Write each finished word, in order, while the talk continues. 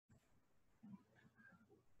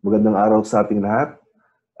Magandang araw sa ating lahat.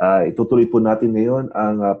 Itutuloy po natin ngayon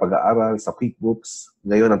ang pag-aaral sa Quickbooks.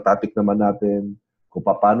 Ngayon, ang topic naman natin kung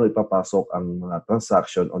paano ipapasok ang mga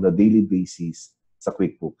transaction on a daily basis sa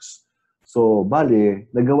Quickbooks. So, bale,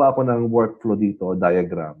 nagawa ko ng workflow dito,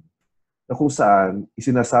 diagram, na kung saan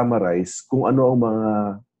isinasummarize kung ano ang mga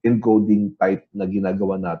encoding type na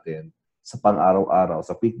ginagawa natin sa pang-araw-araw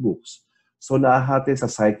sa Quickbooks. So, nahati sa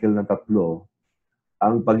cycle ng tatlo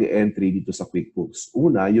ang pag-entry dito sa Quickbooks.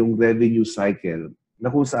 Una, yung revenue cycle, na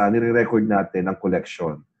kung saan nire-record natin ang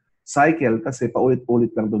collection. Cycle kasi paulit-ulit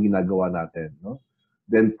lang itong ginagawa natin. No?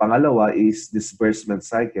 Then pangalawa is disbursement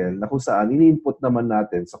cycle, na kung saan ini-input naman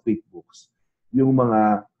natin sa Quickbooks yung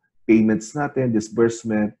mga payments natin,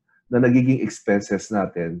 disbursement, na nagiging expenses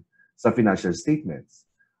natin sa financial statements.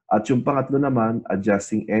 At yung pangatlo naman,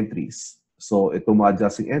 adjusting entries. So itong mga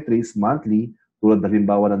adjusting entries, monthly, tulad na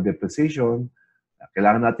halimbawa ng depreciation,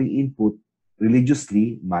 kailangan nating input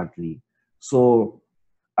religiously monthly. So,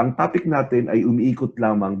 ang topic natin ay umiikot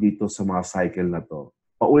lamang dito sa mga cycle na to.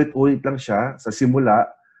 Paulit-ulit lang siya. Sa simula,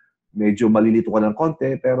 medyo malilito ka ng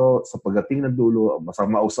konti, pero sa pagdating ng dulo,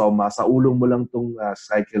 sa ulong mo lang tong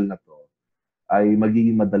cycle na to, ay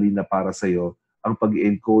magiging madali na para sa'yo ang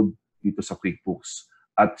pag-encode dito sa Quickbooks.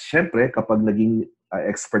 At syempre, kapag naging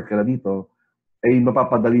expert ka na dito, ay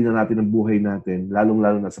mapapadali na natin ang buhay natin,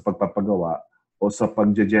 lalong-lalo na sa pagpapagawa o sa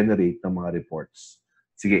pag-generate ng mga reports.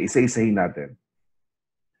 Sige, isa-isahin natin.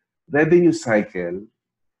 Revenue cycle,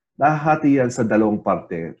 nahahati yan sa dalawang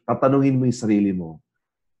parte. Tatanungin mo yung sarili mo.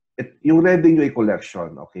 Yung revenue ay collection,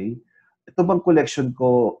 okay? Ito bang collection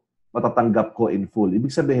ko, matatanggap ko in full? Ibig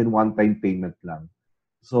sabihin, one-time payment lang.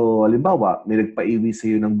 So, halimbawa, may nagpa-iwi sa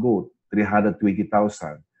iyo ng goat,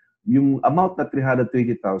 320,000. Yung amount na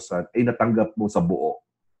 320,000 ay natanggap mo sa buo.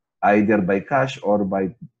 Either by cash or by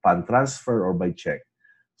fund transfer or by check.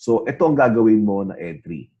 So, ito ang gagawin mo na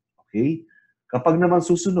entry. Okay? Kapag naman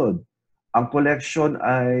susunod, ang collection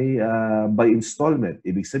ay by installment.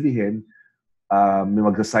 Ibig sabihin, may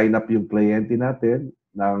mag-sign up yung kliyente natin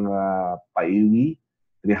ng paiwi,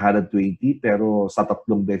 320, pero sa 3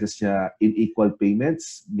 beses niya in equal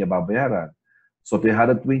payments, niya babayaran. So,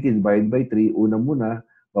 320 divided by 3, una muna,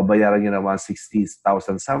 babayaran niya na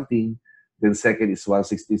 160,000 something. Then second is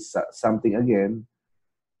 160 something again.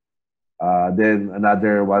 Then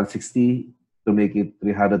another 160 to make it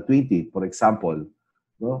 320, for example.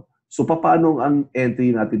 No? So, paano ang entry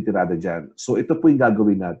natin tirada dyan? So, ito po yung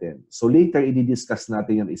gagawin natin. So, later, i-discuss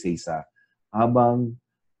natin yan isa-isa habang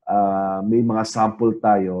may mga sample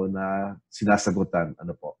tayo na sinasagutan.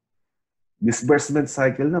 Ano po? Disbursement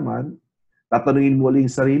cycle naman, tatanungin mo ulit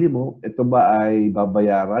yung sarili mo, ito ba ay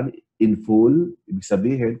babayaran in full? Ibig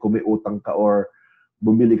sabihin, kung may utang ka or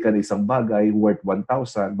bumili ka ng isang bagay worth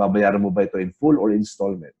 1,000, babayaran mo ba ito in full or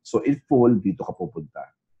installment? So in full, dito ka pupunta.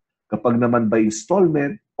 Kapag naman by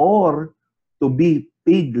installment or to be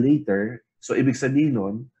paid later, so ibig sabihin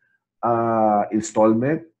nun,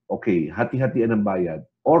 installment, okay, hati-hatian ang bayad.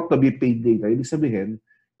 Or to be paid later, ibig sabihin,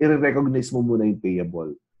 i-recognize mo muna yung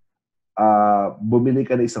payable. Bumili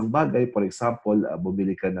ka ng isang bagay, for example,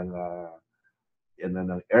 bumili ka ng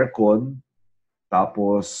aircon,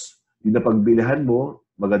 tapos yung napagbilihan mo,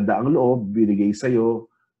 maganda ang loob, binigay sa'yo,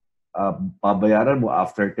 pabayaran mo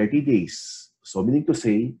after 30 days. So, meaning to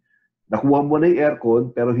say, nakuha mo na yung aircon,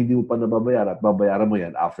 pero hindi mo pa nababayaran at babayaran mo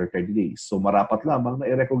yan after 30 days. So, marapat lamang na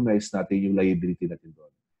i-recognize natin yung liability natin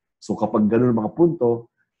doon. So, kapag ganun mga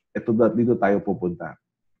punto, dito tayo pupunta.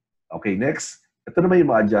 Okay, next. Ito naman yung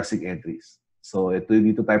mga adjusting entries. So, ito yung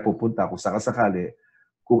dito tayo pupunta kung sakasakali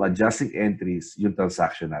kung adjusting entries yung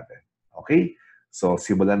transaction natin. Okay? So,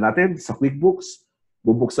 simulan natin sa Quickbooks.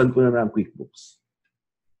 Bubuksan ko na ang Quickbooks.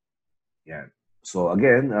 Yan. So,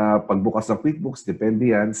 again, pagbukas ng Quickbooks,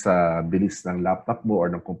 depende yan sa bilis ng laptop mo or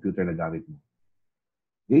ng computer na gamit mo.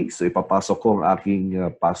 Okay? So, ipapasok ko ang aking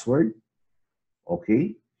password.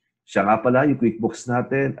 Okay? Siya nga pala, yung Quickbooks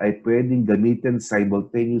natin ay pwedeng gamitin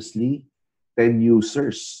simultaneously 10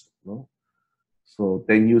 users. No? So,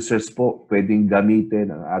 10 users po pwedeng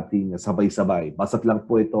gamitin ang ating sabay-sabay. Basta't lang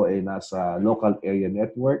po ito ay nasa local area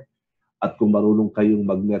network. At kung marunong kayong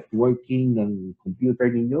mag-networking ng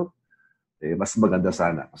computer ninyo, mas maganda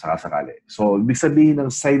sana, masakasakali. So, ibig sabihin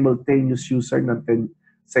ng simultaneous user,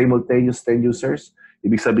 simultaneous 10 users,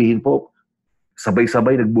 ibig sabihin po,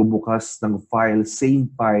 sabay-sabay nagbubukas ng file,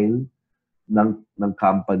 same file ng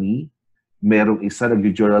company. Merong isa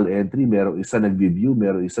nag-journal entry, merong isa nag-review,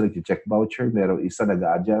 merong isa nag-check voucher, merong isa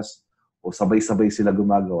nag-adjust, o sabay-sabay sila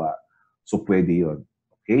gumagawa. So, pwede yun.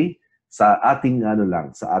 Okay? Sa ating,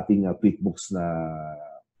 sa ating Quickbooks na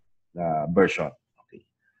version. Okay.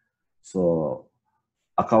 So,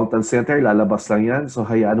 Accountant center, lalabas lang yan. So,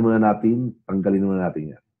 hayaan muna natin, tanggalin muna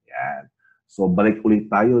natin yan. Yan. So, balik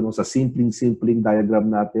ulit tayo no, sa simpleng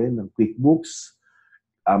diagram natin ng QuickBooks.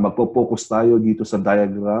 Magpo-focus tayo dito sa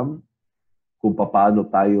diagram kung paano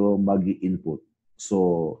tayo mag-input. So,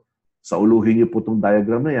 sa uluhin niyo po itong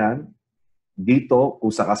diagram na yan. Dito,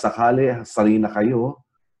 kung sakasakali, sarili na kayo,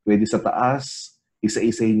 pwede sa taas,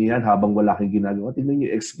 isa-isahin niyo yan habang wala kang ginagawa. Tingnan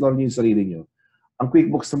niyo, explore niyo yung sarili niyo. Ang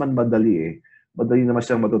QuickBooks naman madali eh. Madali naman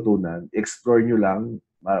siyang matutunan. Explore nyo lang.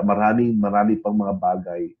 Marami pang mga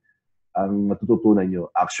bagay ang matututunan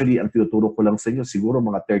nyo. Actually, ang tinuturo ko lang sa inyo, siguro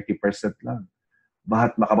mga 30% lang.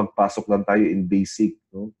 Bahat makapagpasok lang tayo in basic.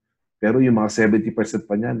 No? Pero yung mga 70%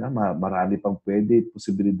 pa niyan, marami pang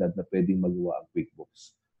posibilidad na pwedeng magawa ang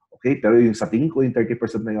QuickBooks. Okay? Pero yung sa tingin ko, yung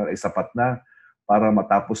 30% na yun ay sapat na para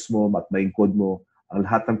matapos mo at ma-encode mo ang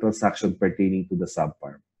lahat ng transaction pertaining to the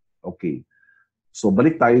subfarm. Okay. So,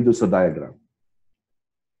 balik tayo doon sa diagram.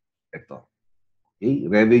 Ito. Okay?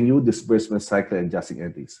 Revenue, disbursement cycle, and adjusting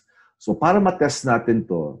entries. So, para matest natin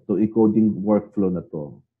to encoding workflow na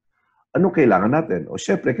to, anong kailangan natin? O,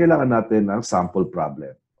 syempre, kailangan natin ng sample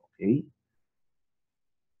problem. Okay?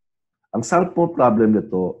 Ang sample problem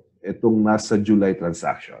nito, itong nasa July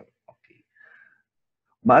transaction. Okay.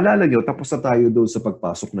 Maalala nyo, tapos na tayo doon sa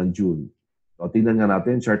pagpasok ng June. So, tingnan nga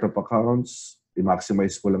natin, chart of accounts,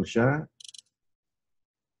 i-maximize ko lang siya.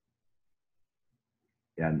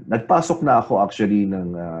 Yan. Nagpasok na ako actually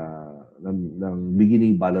ng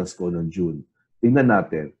beginning balance ko ng June. Tingnan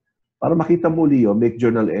natin. Para makita mo ulit make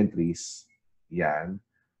journal entries. Yan.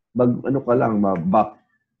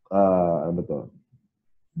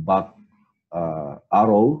 Back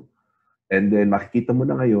arrow. And then makikita mo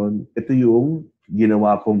na ngayon, ito yung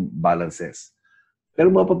ginawa kong balances.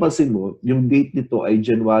 Pero mapapansin mo, yung date nito ay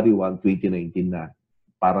January 1, 2019 na.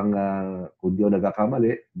 Parang kung di ako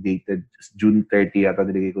nagkakamali, dated June 30 yata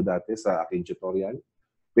nilagay ko dati sa aking tutorial.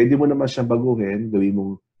 Pwede mo naman siyang baguhin, gawin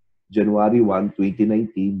mo January 1,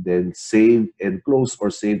 2019, then save and close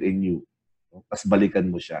or save and new. Tapos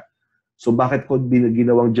balikan mo siya. So bakit ko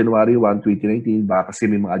ginawang January 1, 2019? Baka kasi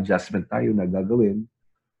may mga adjustment tayo na gagawin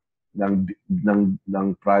ng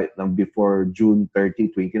before June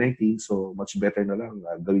 30, 2019. So much better na lang.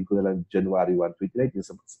 Gawin ko na lang January 1, 2019.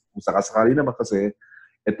 Kung sakasakali naman kasi,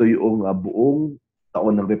 ito yung buong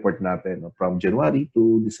taon ng report natin from January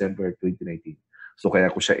to December 2019. So,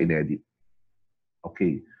 kaya ko siya in-edit.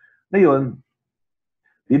 Okay. Ngayon,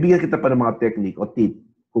 bibigyan kita pa ng mga technique o tip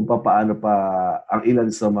kung paano pa ang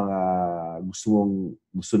ilan sa mga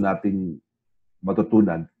gusto nating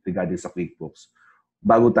matutunan regarding sa QuickBooks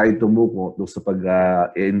bago tayo tumuko sa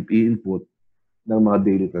pag-input ng mga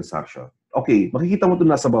daily transaction. Okay, makikita mo ito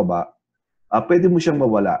nasa baba. Pwede mo siyang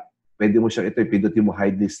mawala. Pwede mo siyang, ito, pindutin mo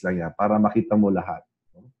hide list lang yan para makita mo lahat.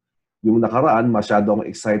 Yung nakaraan, masyado akong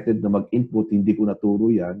excited na mag-input, hindi ko naturo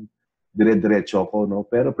yan. Dire-diretso ko, no?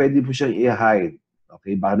 Pero pwede mo siyang i-hide.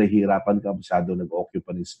 Okay? Baka nahihirapan ka, masyado nag-occupy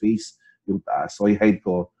ng space yung taas. So, i-hide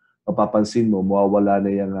ko. Mapapansin mo, mawawala na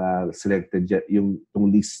yung selected, yung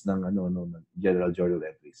list ng general journal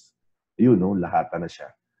entries. Ayun, no? Lahat na siya.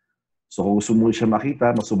 So, kung gusto mo siya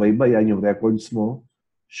makita, masubaybayan yung records mo,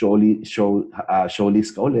 show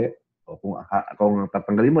list ka ulit. O kung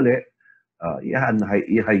tatanggalin mo ulit,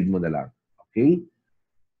 i-hide mo na lang. Okay?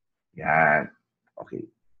 Yan. Okay.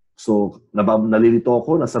 So, nalilito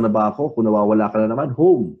ako, nasa na ba ako? Kung nawawala ka na naman,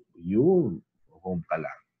 home. Yun. Home ka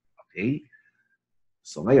lang. Okay?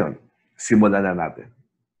 So, ngayon, simulan na natin.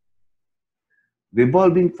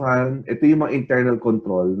 Revolving fund, ito yung mga internal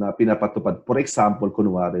control na pinapatupad. For example,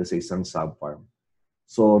 kunwari sa isang subfarm.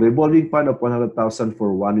 So, revolving fund of 100,000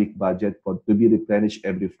 for 1 week budget to be replenished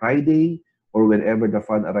every Friday or whenever the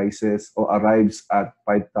fund arises or arrives at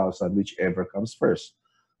 5,000, whichever comes first.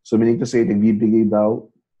 So, meaning to say, nagbibigay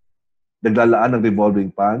daw, naglalaan ng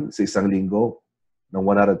revolving fund sa isang linggo ng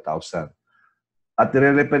 100,000. At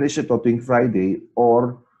nire-replenish ito tuwing Friday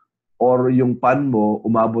or yung fund mo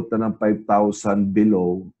umabot na ng 5,000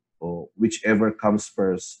 below o whichever comes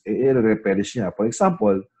first, i-replenish niya. For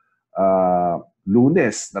example,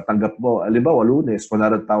 Lunes, natanggap mo, halimbawa Lunes,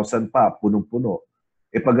 100,000 pa, punong-puno.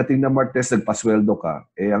 Pagdating na Martes, nagpasweldo ka,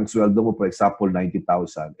 ang sweldo mo, for example,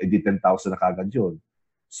 90,000, di 10,000 na kagad yun.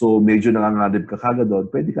 So, medyo nanganganib ka kagad doon,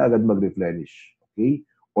 pwede ka agad mag-replenish. Okay?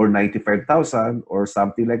 Or 95,000 or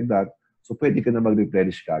something like that. So, pwede ka na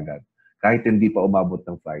mag-replenish kagad kahit hindi pa umabot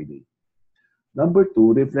ng Friday. Number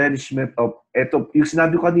 2, replenishment of, yung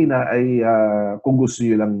sinabi ko kanina ay kung gusto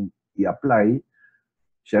nyo lang i-apply,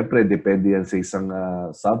 siyempre, depende yan sa isang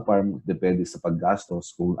subfarm, depende sa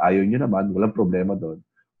paggastos. Kung ayaw nyo naman, walang problema doon.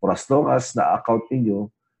 For as long as na-account ninyo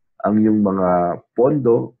ang yung mga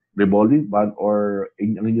pondo revolving fund or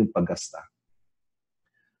ang inyong paggasta.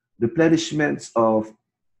 Replenishments of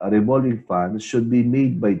a revolving fund should be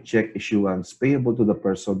made by check issuance payable to the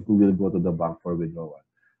person who will go to the bank for withdrawal.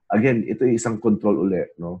 Again, ito ay isang control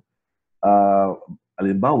ulit, no?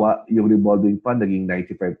 Halimbawa, yung revolving fund naging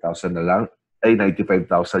 95,000 na lang, ay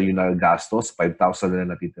 95,000 yung nagastos, 5,000 na lang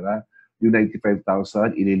natitira. Yung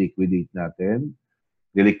 95,000, i-liquidate natin.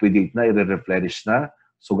 I-liquidate na, i-replenish na.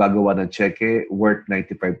 So, gagawa ng cheque worth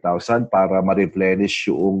 95,000 para ma-replenish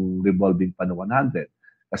yung revolving fund ng 100.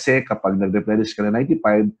 Kasi kapag nag-replenish ka na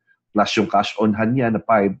 95, plus yung cash on hand niya na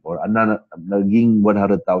 5, or naging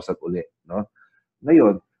 100,000 ulit. No?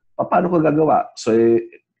 Ngayon, paano ko gagawa? So,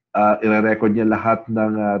 i-record niya lahat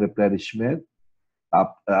ng replenishment,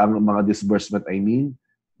 ang mga disbursement, I mean,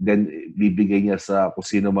 then bibigay niya sa kung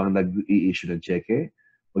sino mang nag-i-issue ng cheque,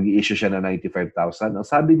 mag-i-issue siya ng 95,000. Ang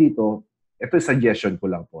sabi dito, ito yung suggestion ko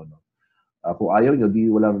lang po. No? Kung ayaw nyo,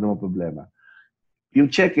 wala namang problema. Yung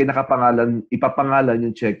cheque, ipapangalan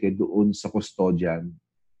yung cheque doon sa custodian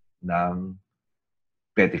ng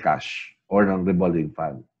petty cash or ng revolving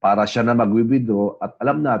fund. Para siya na mag-withdraw at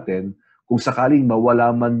alam natin, kung sakaling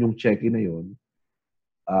mawala man yung cheque na yun,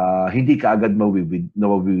 hindi ka agad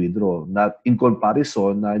mawi-withdraw. In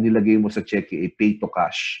comparison, na nilagay mo sa cheque ay pay to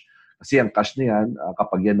cash. Kasi ang cash na yan,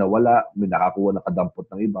 kapag yan nawala, may nakakuha na kadampot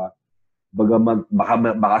ng iba,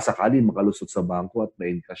 baka sakaling makalusot sa bangko at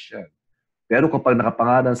may cash yan. Pero kapag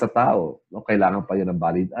nakapangalan sa tao, no, kailangan pa yan ng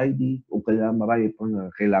valid ID o kaya marami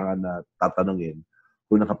pang kailangan na tatanungin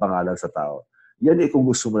kung nakapangalan sa tao. Yan eh kung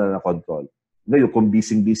gusto mo na ng control. Ngayon, kung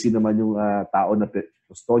busy-busy naman yung tao na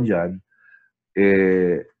custodian,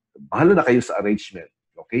 bahala na kayo sa arrangement.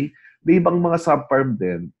 Okay? May ibang mga subfarm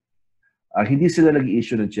din, hindi sila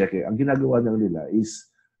nag-i-issue ng cheque. Ang ginagawa ng nila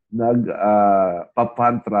is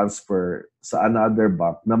nag-fund transfer sa another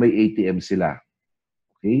bank na may ATM sila.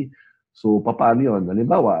 Okay? So, paano yun?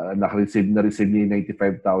 Halimbawa, na-receive niya yung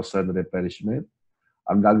 95,000 replenishment.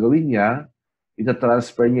 Ang gagawin niya,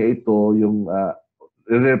 ita-transfer niya ito, yung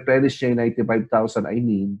replenish niya yung 95,000, I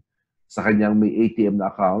mean, sa kanyang may ATM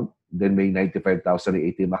na account, then may 95,000 na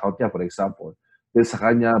ATM account niya, for example. Then sa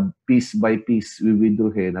kanya, piece by piece,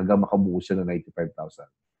 withdrawin hanggang makabuo siya ng 95,000.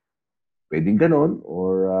 Pwedeng ganon,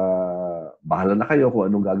 or bahala na kayo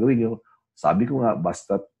kung anong gagawin niyo. Sabi ko nga,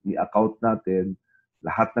 basta i-account natin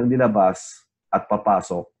lahat ng nilabas at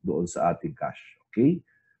papasok doon sa ating cash. Okay?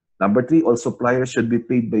 Number 3, all suppliers should be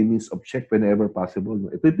paid by means of check whenever possible.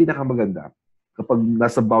 Ito yung pinakamaganda. Kapag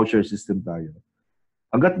nasa voucher system tayo,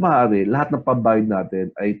 hanggat maaari, lahat ng pambayad natin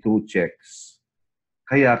ay through checks.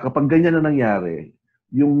 Kaya kapag ganyan na nangyari,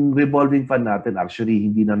 yung revolving fund natin, actually,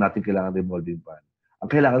 hindi na natin kailangan revolving fund. Ang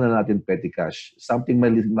kailangan na natin petty cash. Something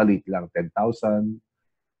maliit lang, 10,000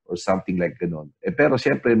 or something like ganon. Pero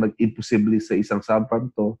syempre, mag-imposible sa isang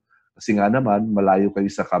subfarm to kasi nga naman, malayo kayo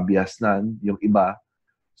sa kabihasnan, yung iba.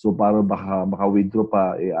 So, para baka maka-withdraw pa,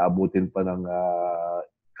 aabutin pa ng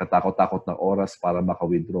katakot-takot ng oras para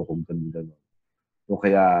maka-withdraw kung ganon. So,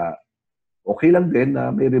 kaya okay lang din na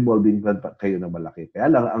may revolving fund kayo na malaki. Kaya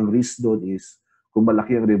lang, ang risk doon is, kung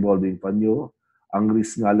malaki ang revolving fund nyo, ang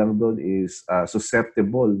risk nga lang doon is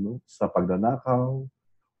susceptible, no, sa pagnanakaw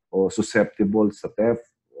o susceptible sa theft,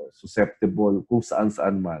 susceptible kung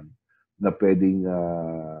saan-saan man na pwedeng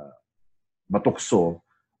matukso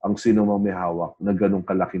ang sino mang may hawak na ganong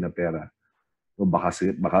kalaki na pera. So baka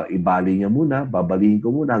ibali niya muna, babalihin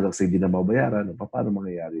ko muna hanggang sa hindi na mabayaran. Paano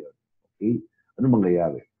mangyayari yun? Okay? Ano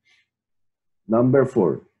mangyayari? Number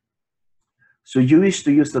 4. So you wish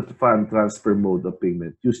to use the fund transfer mode of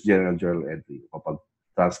payment, use general journal entry. Kapag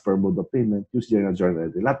transfer mode of payment, use general journal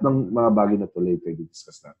entry. Lahat ng mga bagay na ito later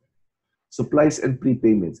discuss natin. Supplies and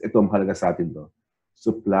prepayments. Ito ang mahalaga sa atin to.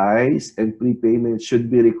 Supplies and prepayments should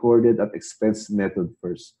be recorded at expense method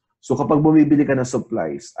first. So kapag bumibili ka ng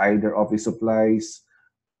supplies, either office supplies,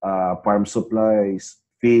 farm supplies,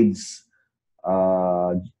 feeds,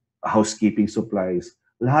 housekeeping supplies,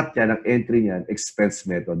 lahat yan, ang entry niyan, expense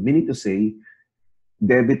method. Meaning to say,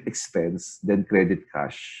 debit expense, then credit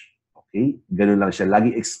cash. Okay? Ganun lang siya.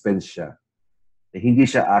 Lagi expense siya. Hindi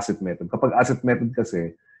siya asset method. Kapag asset method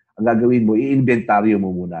kasi, ang gagawin mo, i-inventaryo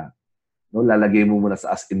mo muna. No? Lalagay mo muna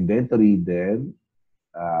sa as inventory, then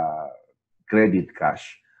credit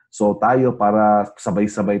cash. So tayo, para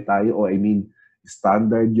sabay-sabay tayo, o I mean,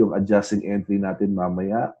 standard yung adjusting entry natin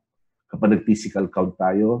mamaya. Kapag nag-physical count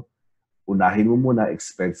tayo, unahin mo muna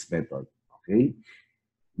expense method. Okay?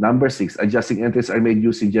 Number 6, adjusting entries are made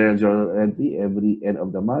using general journal entry every end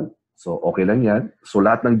of the month. So, okay lang yan. So,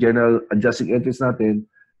 lahat ng general adjusting entries natin,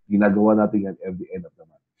 ginagawa natin yan every end of the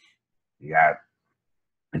month. Yan.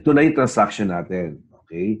 Ito na yung transaction natin.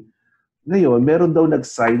 Okay? Ngayon, meron daw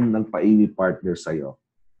nag-sign ng pa-AV partner sa'yo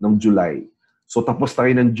noong July. So tapos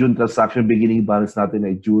tayo ng June transaction, beginning balance natin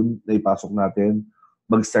ay June, na ipasok natin.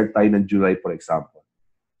 Mag-start tayo ng July, for example.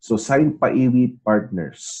 So sign pa-AV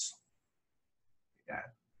partners. Yan.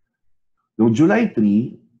 Noong July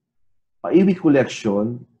 3, pa-AV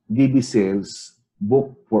collection, DV sales,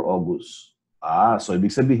 book for August. So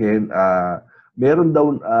ibig sabihin,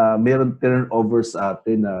 meron turnover sa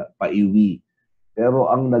atin na pa-AV.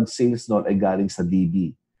 Pero ang nag-sales noon ay galing sa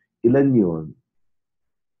DV. Ilan yun?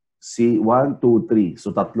 Si 1, 2, 3.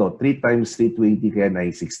 So tatlo. 3 times 320 kaya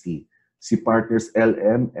 960. Si partners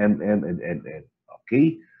LM, MM, and NN.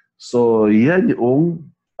 Okay? So yan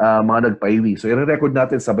yung mga nagpa-AV. So i-record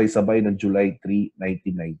natin sabay-sabay ng July 3,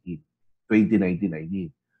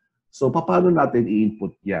 2019. So paano natin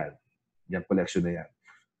i-input yan? Yung collection na yan.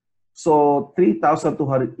 So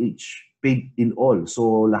 3,200 each paid in all.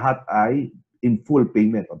 So lahat ay in full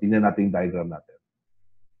payment. O, tingnan natin yung diagram natin.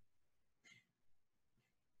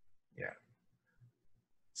 Yeah.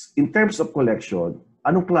 In terms of collection,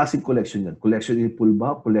 anong klaseng collection yan? Collection in full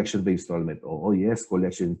ba? Collection by installment? Oo, yes,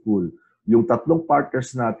 collection in full. Yung tatlong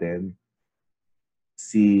partners natin,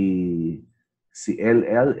 si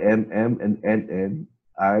LL, MM, and NN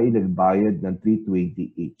ay nagbayad ng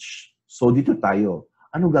 320 each. So dito tayo.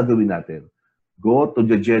 Anong gagawin natin? Go to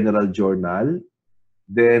the general journal,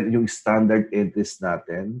 then yung standard entries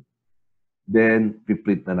natin, then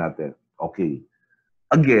piprint na natin. Okay.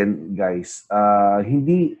 Again, guys,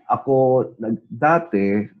 hindi ako,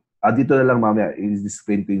 dati, dito na lang mamaya,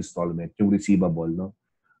 is-disclaim to installment, yung receivable, no?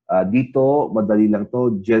 Dito, madali lang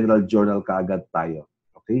to, general journal kaagad tayo.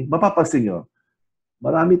 Okay? Mapapansin nyo,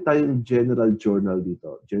 marami tayong general journal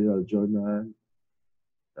dito. General journal,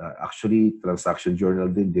 actually, transaction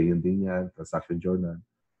journal din yan, transaction journal.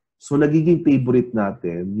 So, nagiging favorite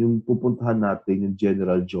natin, yung pupuntahan natin yung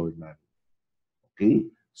general journal. Okay?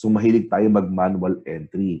 So, mahilig tayo mag-manual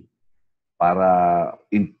entry. Para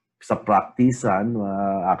sa practicean,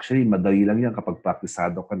 actually, madali lang yan kapag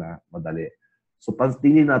praktisado ka na, madali. So,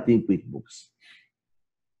 tingnan natin yung Quickbooks.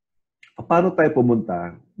 Paano tayo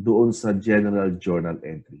pumunta doon sa general journal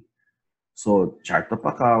entry? So, chart of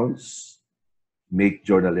accounts, make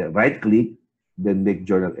journal, right-click, then make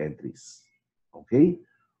journal entries. Okay?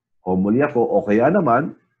 O muli ako, o kaya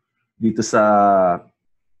naman, dito sa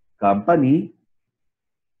company,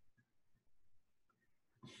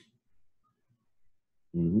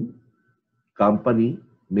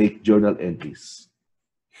 make journal entries.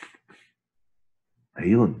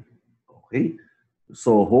 Ayun. Okay?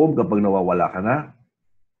 So, home kapag nawawala ka na.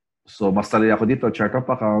 So, mas talay ako dito, chart of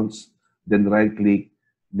accounts, then right-click,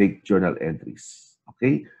 make journal entries.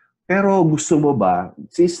 Okay? Pero gusto mo ba,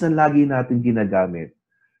 since na lagi natin ginagamit,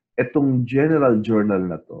 itong general journal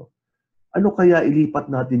na to, ano kaya ilipat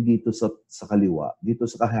natin dito sa kaliwa, dito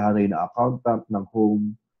sa kahanay na accountant ng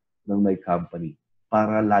home ng my company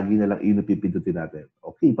para lagi na lang inupipindutin natin.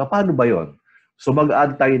 Okay, paano ba yon? So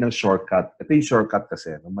mag-add tayo ng shortcut. Ito yung shortcut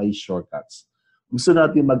kasi, may shortcuts. Gusto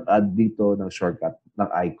natin mag-add dito ng shortcut ng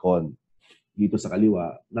icon dito sa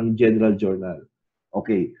kaliwa ng general journal.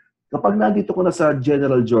 Okay, kapag nandito ko na sa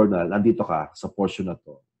general journal, nandito ka sa portion na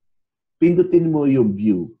to, pindutin mo yung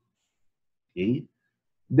view. Okay?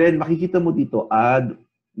 Then, makikita mo dito, add,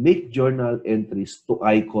 make journal entries to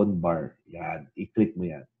icon bar. Yan. I-click mo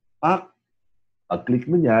yan.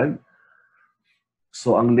 Pag-click mo yan,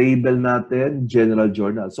 so, ang label natin, general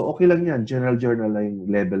journal. So, okay lang yan. General journal na yung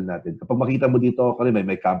label natin. Kapag makita mo dito,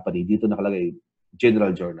 may company, dito nakalagay,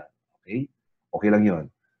 general journal. Okay? Okay lang yon.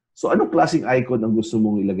 So, anong klaseng icon ang gusto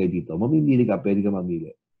mong ilagay dito? Mamimili ka, pwede ka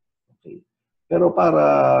mamili. Okay. Pero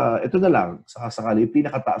para, ito na lang, sakali, yung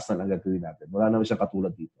pinakataas na lang gagawin natin. Wala naman siyang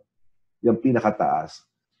katulad dito. Yung pinakataas.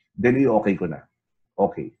 Then, i-okay ko na.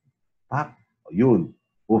 Okay. Yun.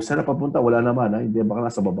 O, saan na papunta? Wala naman. Hindi, baka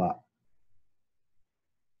nasa baba.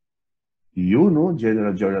 Yun, no?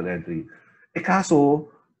 General journal entry. Kaso,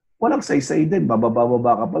 walang say-say din.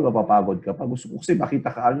 Bababa ka pa, mapapagod ka pa. Gusto ko kasi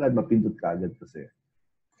makita ka agad, mapindot ka agad kasi.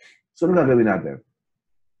 So, ano gagawin natin?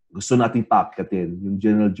 Gusto nating paakyatin yung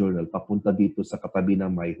general journal papunta dito sa katabi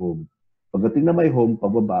ng My Home. Pagdating na My Home,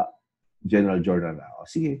 pababa, general journal na. O,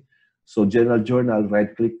 sige. So, general journal,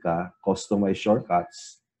 right-click ka, customize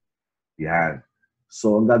shortcuts. Yan.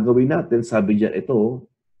 So, ang gagawin natin, sabi niya, ito,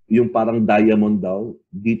 yung parang diamond daw,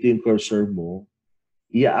 dito yung cursor mo,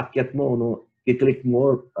 iaakyat mo, no? I-click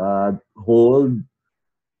mo, hold,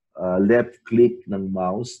 left-click ng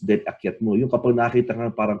mouse, then akyat mo. Yung kapag nakita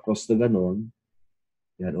ka parang cross na ganon,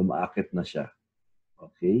 yan, umaakit na siya.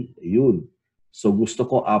 Okay? Ayun. So, gusto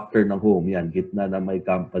ko after ng home. Yan, gitna na may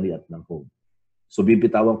company at ng home. So,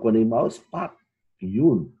 bibitawan ko na yung mouse.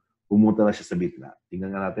 Ayun. Pumunta na siya sa bitna.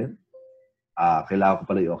 Tingnan nga natin. Kailangan ko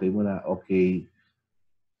pala i-okay muna. Okay.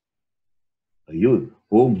 Ayun.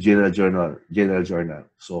 Home, General Journal. General Journal.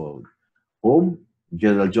 So, Home,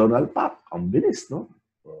 General Journal, pop. Ang bilis, no?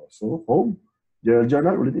 So, Home, General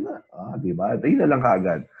Journal, ulitin na. Di ba? Ayun na lang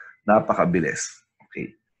kaagad. Napakabilis.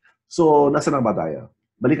 Okay. So, nasa na ba tayo?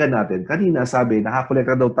 Balikan natin. Kanina, sabi,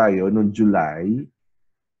 nakakolekta daw tayo noong July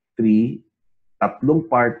 3, tatlong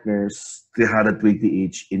partners, 320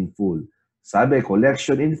 each in full. Sabi,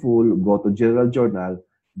 collection in full, go to General Journal,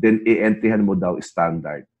 then i-entryhan mo daw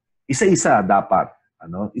standard. Isa-isa dapat.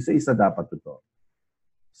 Ano? Isa-isa dapat ito.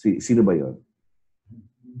 Sino ba yon?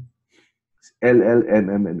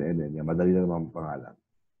 LLMMNN. Madali na naman ang pangalan.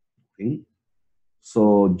 Okay?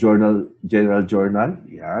 So, General Journal.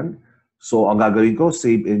 Yan. So, ang gagawin ko,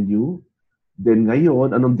 save and new. Then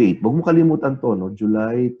ngayon, anong date? Huwag mo kalimutan to, no?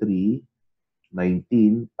 July 3,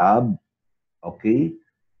 19, tab. Okay?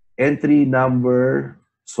 Entry number,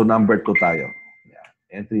 so number 2 tayo. Yeah.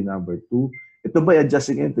 Entry number 2. Ito ba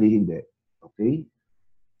adjusting entry? Hindi. Okay?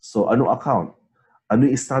 So, anong account? Ano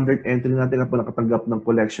yung standard entry natin kapag nakatanggap ng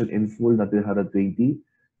collection in full na 320?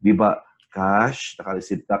 Di ba? Cash,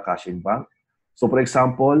 naka-receive ka, cash in bank. So, for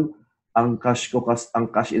example, ang cash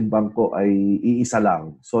in bank ko ay iisa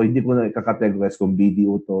lang. So, hindi ko na ikakategorize kung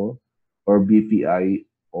BDO to or BPI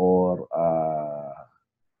or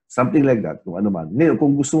something like that, kung ano man. Ngayon,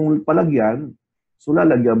 kung gusto mong palagyan, so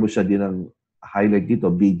lalagyan mo siya din ng highlight dito,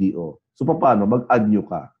 BDO. So, paano? Mag-add nyo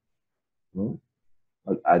ka. No?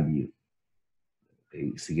 Mag-add nyo.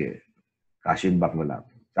 Okay, sige. Cash in bank mo lang.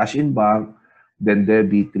 Cash in bank, then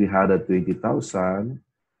debit 320,000,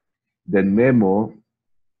 then memo,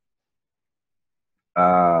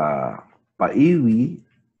 Paiwi,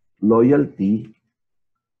 loyalty,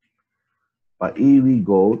 Paiwi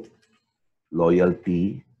goat,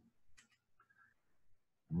 loyalty,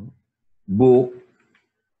 book,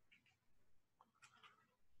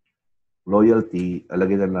 loyalty,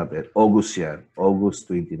 alagyan na natin, August yan, August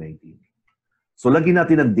 2019. So, lagyan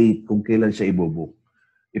natin ang date kung kailan siya ibobook.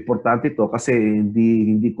 Importante to kasi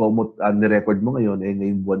hindi common ni-record mo ngayon,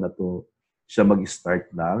 ngayong buwan na to siya mag-start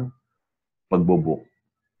ng pagbobook.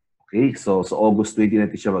 Okay, so August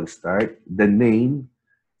 2019 siya mag-start. The name,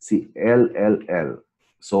 si LLL.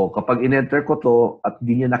 So, kapag in-enter ko to at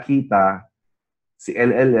di niya nakita, si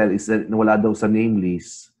LLL is wala daw sa name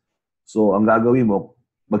list. So, ang gagawin mo,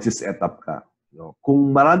 magsiset up ka. No?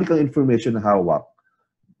 Kung marami kang information na hawak,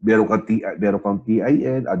 meron kang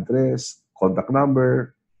TIN, address, contact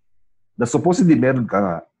number, na supposedly meron ka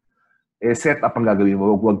nga, set up ang gagawin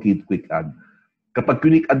mo, huwag quick add. Kapag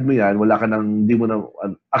quick add mo yan, wala ka nang, hindi mo na,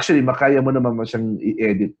 actually, makaya mo naman siyang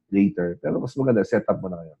i-edit later, pero mas maganda, set up mo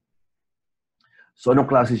na ngayon. So, anong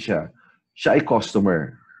klase siya? Siya ay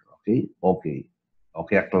customer. Okay? Okay.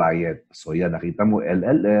 Okay, a client. So, yan, nakita mo,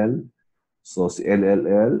 LLL. So, si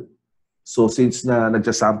LLL. So, since na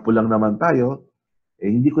nagsasample lang naman tayo,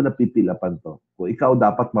 hindi ko napipilapan to. Kung ikaw,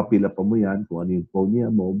 dapat mapilapan mo yan, kung ano yung phone niya,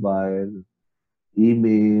 mobile,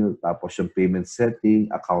 email, tapos yung payment setting,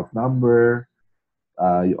 account number,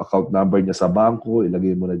 yung account number niya sa bangko,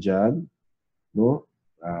 ilagay mo na dyan. No?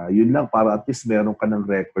 Yun lang, para at least meron ka ng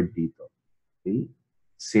record dito. Okay?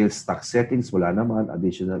 Sales tax settings, wala naman.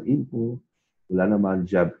 Additional info, wala naman.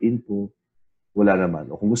 Job info, wala naman.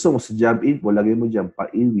 O kung gusto mo sa job info, lagay mo dyan,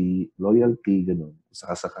 Paiwi, loyalty, gano'n.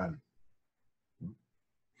 Sakasakal.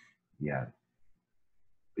 Yan.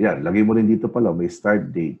 Yan, lagay mo rin dito pala, may start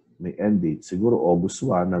date, may end date. Siguro August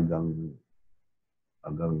 1 hanggang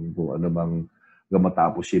kung ano bang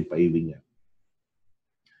matapos yung Paiwi niya.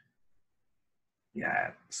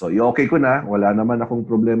 Yan. So, i-okay ko na. Wala naman akong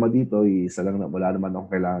problema dito. Isa lang na, wala naman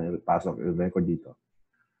akong kailangan ipasok yung record dito.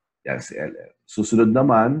 Yan, si LL. Susunod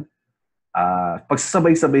naman,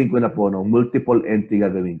 pagsasabay-sabayin ko na po, no, multiple entry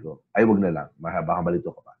gagawin ko. Ay, wag na lang. Baka malito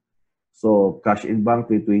ka pa. So, cash in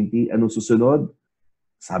bank, 320. Anong susunod?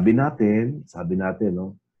 Sabi natin,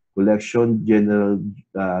 no, collection, general,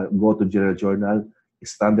 go to general journal,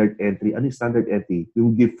 standard entry. Ano yung standard entry?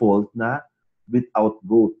 Yung default na without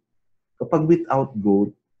goat. Kapag without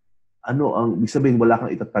goat, ano ang, ibig sabihin, wala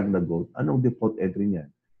kang itatag na goat. Anong default entry niya?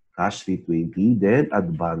 Cash 320, then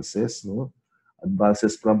advances, no?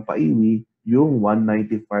 Advances from Paiwi, yung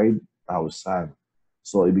 195,000.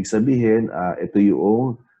 So, ibig sabihin, ito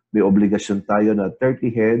yung may obligasyon tayo na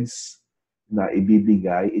 30 heads na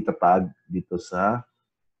ibibigay, itatag dito sa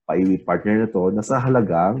Paiwi partner na to na sa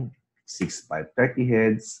halagang 6.5. 30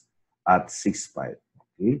 heads at 6.5.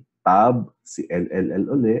 Okay? Tab, si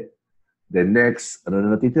LLL uli. Then next, ano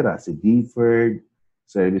na natitira? Si deferred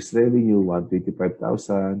service revenue,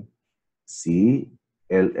 125,000. Si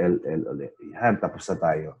LLL uli. Yan, tapos na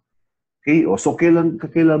tayo. Okay, o so kailan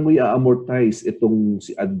mo i-amortize itong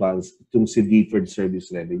si advance, itong si deferred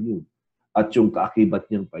service revenue at yung kaakibat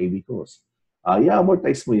niyang paiwi cost.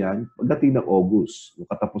 I-amortize mo yan pagdating ng August, yung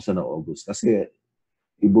katapusan ng August kasi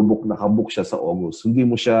nakabook siya sa August. Hindi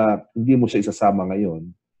mo siya isasama ngayon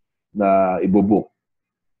na ibobook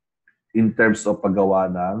in terms of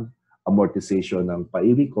paggawa ng amortization ng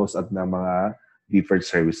paiwi cost at ng mga deferred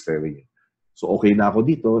service revenue. So okay na ako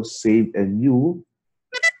dito, save and new.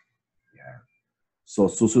 So,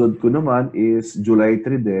 susunod ko naman is July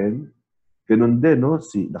 3 din. Ganun din, no?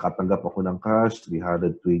 Nakatanggap ako ng cash,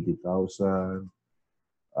 320,000.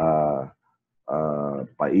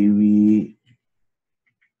 Paiwi,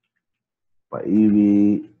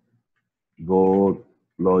 Gold,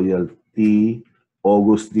 Loyalty.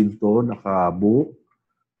 August din to, nakabook.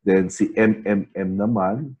 Then, si MMM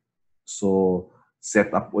naman. So,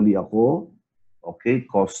 set up uli ako. Okay,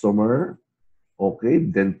 customer. Okay,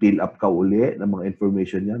 then fill up ka uli ng mga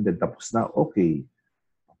information niya. Then tapos na, okay.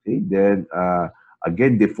 Okay, then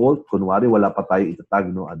again, default. Kunwari, wala pa tayo itatag,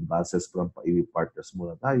 no? Advances from paiwi partners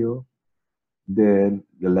muna tayo. Then,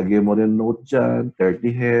 lalagay mo rin note dyan, 30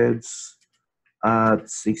 heads at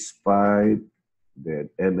 6.5. Then,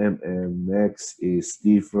 MMM. Next is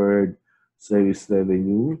deferred service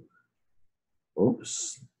revenue. Oops,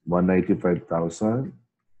 195,000.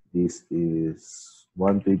 This is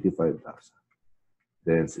 125,000.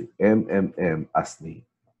 Then si MMM as name.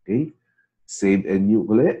 Okay? Save and new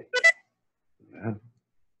ulit. Ayan.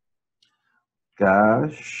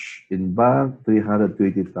 Cash in bank,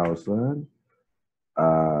 320,000.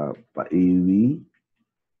 Paiwi,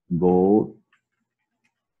 Gold,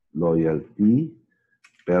 Loyalty.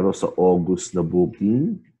 Pero sa August na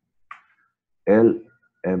booking,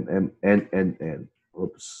 LMMNNN.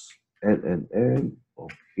 Oops. NNN.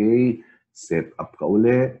 Okay. Set up ka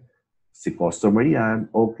ulit. Si customer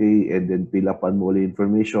yan, okay, and then pilapan mo ulit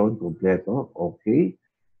information, kompleto, okay.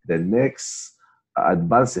 Then next,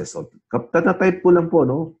 advances. So, type ko lang po,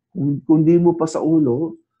 no? Kung di mo pa sa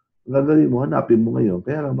ulo, gagawin mo, hanapin mo ngayon,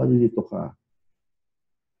 kaya lang malilito ka.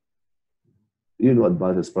 Yun,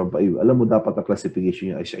 advances from paiwi. Alam mo, dapat ang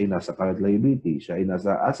classification niya ay siya ay nasa current liability, siya ay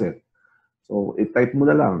nasa asset. So, i-type mo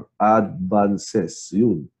na lang, advances,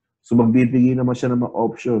 yun. So, magbibigay naman siya ng mga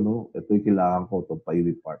option, no? Ito yung kailangan ko, itong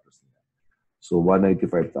paiwi partners. So,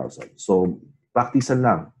 195,000. So, practicean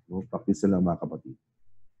lang. No? Practicean lang mga kapatid.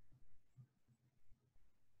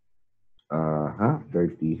 30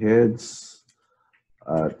 heads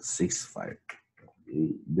at 6.5.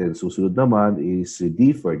 Okay. Then, susunod naman is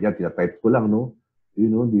deferred. Yan, tinatype ko lang, no? You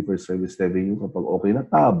know, deferred service revenue kapag okay na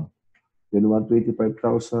tab. Then,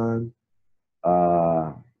 125,000.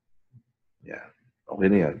 Yeah. Okay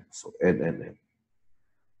na yan. So, NNN.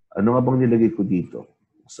 Ano nga bang nilagay ko dito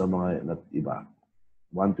sa mga iba?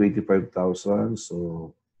 125,000.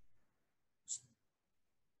 So,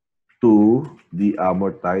 to be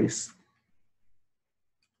amortized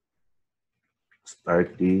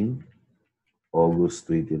starting August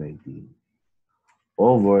 2019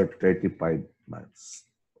 over 35 months.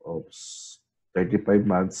 Oops. 35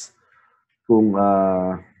 months. Kung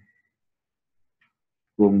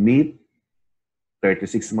meet,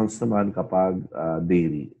 36 months naman kapag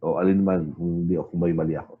dairy o alin man kung may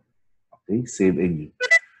mali ako. Okay, save and new.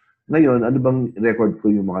 Ngayon, ano bang record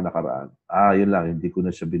ko yung mga nakaraan? Yun lang, hindi ko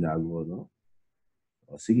na siya binago, no?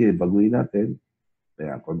 O, sige, baguhin natin.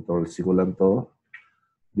 Kaya, Control-C ko lang to.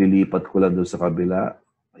 Dilipat ko lang doon sa kabila.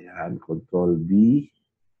 Ayan, Control-V.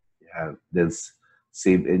 Ayan, then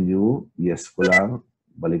save and new. Yes ko lang.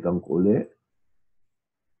 Balikan ko ulit.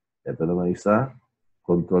 Ito naman isa.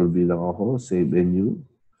 Control-V lang ako. Save and new.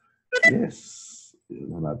 Yes.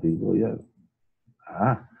 Yun natin ko yan.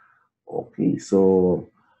 Okay, so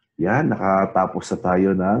yan, nakatapos na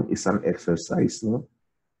tayo ng isang exercise, no?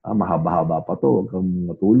 Mahaba-haba pa to, huwag kang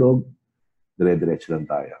matulog, dire-diretso lang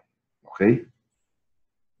tayo. Okay?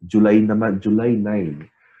 July 9.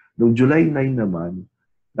 Noong July 9 naman,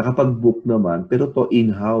 nakapag-book naman, pero to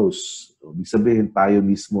in-house. Ibig sabihin, tayo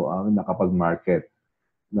mismo ang nakapag-market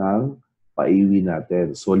ng paiwi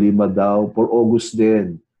natin. So, 5 daw, for August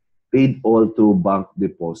din, paid all through bank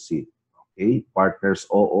deposit. Okay? Partners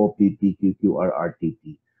OO, PP, QQR,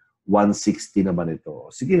 RTP. 160 naman ito.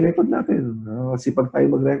 Sige, record natin. Sipag tayo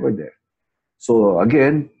mag-record eh. So,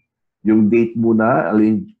 again, yung date muna,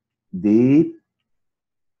 date,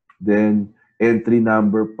 then entry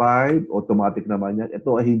number 5, automatic naman yan.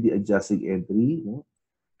 Ito ay hindi adjusting entry. No?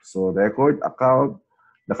 So, record account,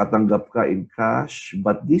 nakatanggap ka in cash,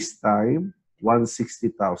 but this time,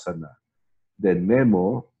 160,000 na. Then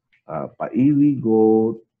memo, paiwi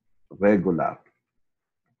go regular.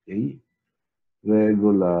 Okay?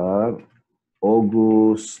 regular,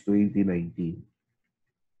 August 2019.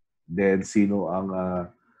 Then, sino?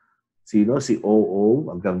 Si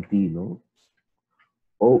OO hanggang T, no?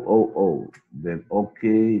 OOO. Then,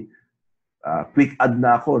 okay. Quick add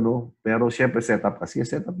na ako, no? Pero syempre setup kasi.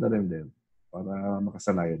 Setup na rin din para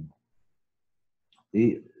makasanayan mo.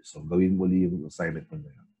 Okay? So, gawin muli yung assignment mo na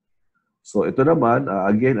yan. So, ito naman,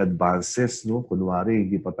 again, advances, no? Kunwari,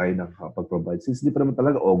 hindi pa tayo nakakapag-provide. Since hindi pa naman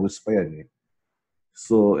talaga, August pa yan, eh.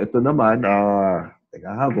 So, ito naman,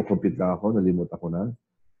 teka ha, go-compute lang ako, nalimut ako na.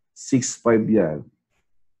 6.5 yan.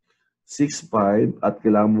 6.5 at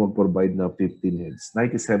kailangan mo mag-provide ng 15 heads.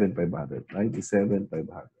 97,500.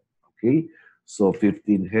 97,500. Okay? So,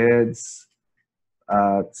 15 heads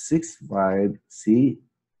at 6.5 C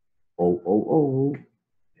OOO.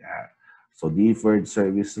 Yeah. So, deferred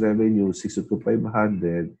service revenue,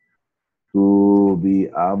 62,500 to be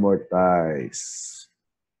amortized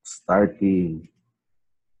starting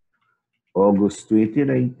August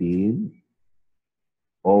 2019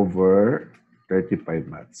 over 35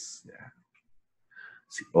 months. Yeah.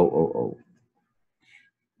 OOO.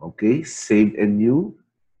 Okay, save and new.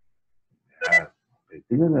 Yeah. Okay,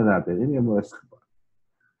 tingnan na natin. I-memorize ko pa.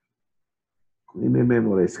 Kung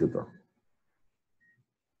i-memorize ko to.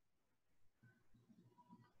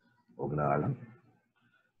 Huwag na lang.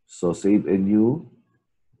 So, save and new.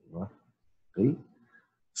 Okay.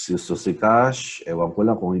 So, si cash, ewan ko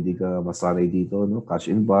lang kung hindi ka masanay dito, no? Cash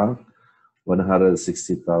in bank,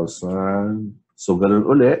 160,000. So, ganun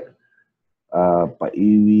ulit.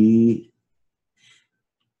 Paiwi,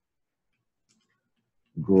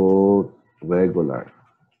 go regular.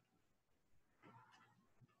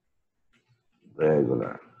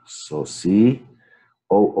 Regular. So, si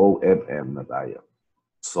OOMM na tayo.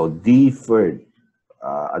 So, deferred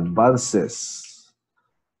advances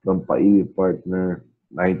from Paiwi partner,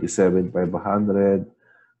 97,500.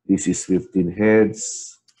 This is 15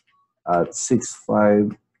 heads at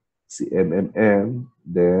 6.5 si MMM.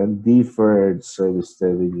 Then, deferred service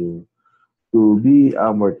revenue to be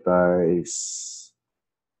amortized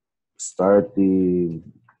starting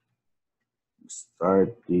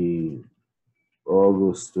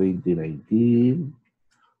August 2019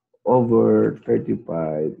 over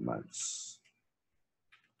 35 months.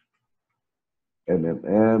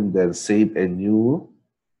 MMM, then save and new.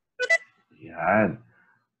 Yan.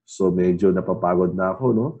 So, medyo napapagod na ako,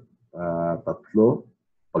 no? Tatlo.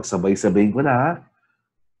 Pagsabay-sabayin ko na, ha?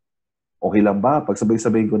 Okay lang ba?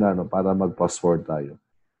 Pagsabay-sabayin ko na, no? Para mag-fast forward tayo.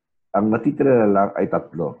 Ang natitira na lang ay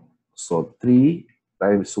tatlo. So, 3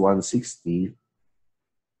 times 160.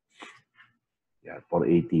 Yan,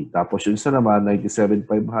 480. Tapos yung isa naman,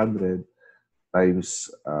 97,500 times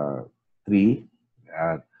 3.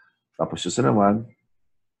 Yan. Tapos yung isa naman,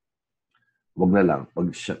 wag na lang.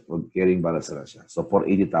 Mag-carrying balance na siya. So,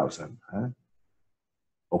 480,000. Ha?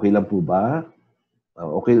 Okay lang po ba?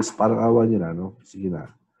 Okay, parang awan nyo na, no? Sige na.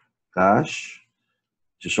 Cash.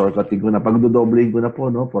 Shortcutting ko na. Pag dodobling ko na po,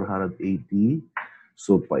 no? 480.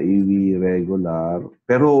 So, Paiwi regular.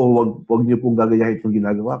 Pero wag niyo pong gagayahin itong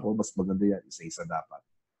ginagawa ko. Mas maganda yan. Isa-isa dapat.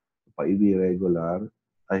 Paiwi regular.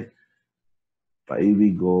 Paiwi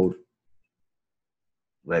go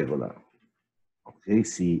regular. Okay,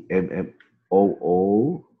 si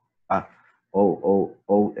MMOO.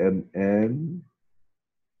 OOOMN.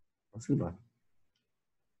 Kasi ba?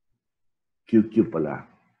 QQ pala.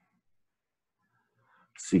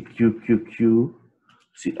 Si QQQ.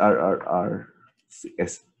 Si RRR. Si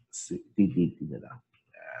TTT na lang.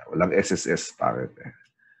 Walang SSS packet eh.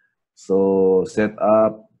 So, set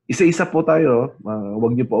up. Isa-isa po tayo.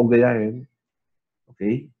 Huwag niyo po akong gayahin.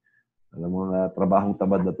 Okay? Alam mo na trabahong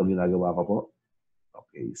tamad na itong ginagawa ko po.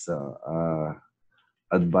 Okay. So,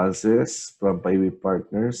 advances from Paiwi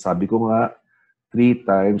partners. Sabi ko nga, 3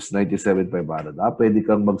 times 97,500. Pwede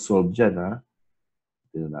kang mag-solve dyan, ha?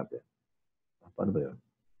 Tingnan natin. Paano ba yun?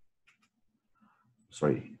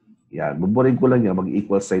 Sorry. Yan. Buburin ko lang yan.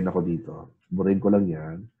 Mag-equal sign ako dito. Buburin ko lang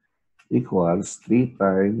yan. Equals 3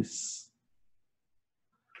 times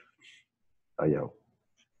ayaw.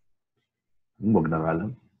 Huwag na nga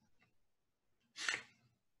lang.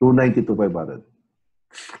 292,500.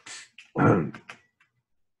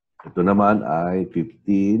 Ito naman ay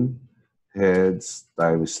 15 heads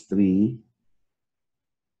times 3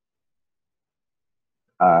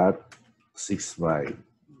 at 6.5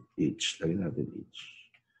 each. Lagyan natin each.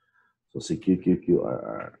 So, si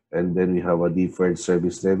QQQRR. And then we have a deferred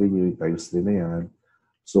service revenue times 3 na yan.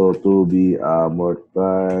 So, to be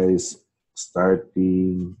amortized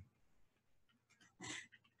starting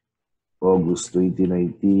August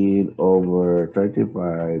 2019 over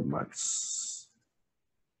 35 months.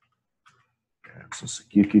 So,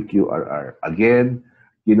 QQQRR. Again,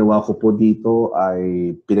 ginawa ko po dito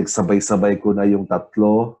ay pinagsabay-sabay ko na yung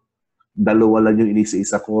tatlo. Dalawa lang yung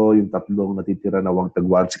inisa-isa ko, yung tatlong natitira na tag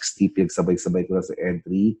 160, pinagsabay-sabay ko na sa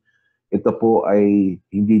entry. Ito po ay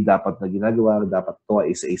hindi dapat na ginagawa, dapat to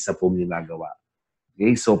ay isa-isa po ginagawa.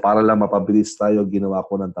 Okay, so para lang mapabilis tayo, ginawa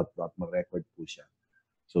ko ng tatlo at ma-record po siya.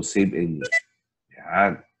 So save and use.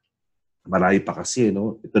 Yan. Marami pa kasi,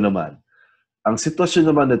 no? Ito naman. Ang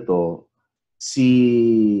sitwasyon naman nito,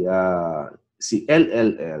 si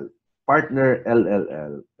LLL, partner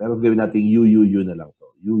LLL, pero gawin natin UUU na lang to.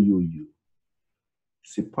 UUU.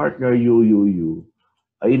 Si partner UUU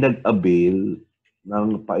ay nag-avail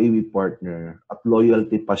ng paiwi partner at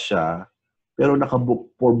loyalty pa siya, pero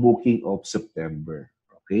nakabook for booking of September.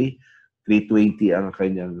 Okay? 320 ang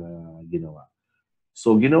kanyang ginawa.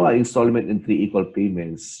 So, ginawa installment in 3 equal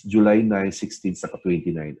payments, July 9, 16, saka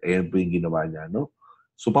 29. Ayan po yung ginawa niya, no?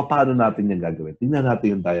 So, paano natin yung gagawin? Tingnan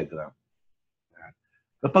natin yung diagram.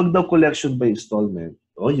 Kapag daw collection by installment,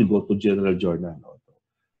 you go to General Journal.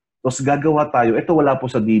 Tapos gagawa tayo, ito wala po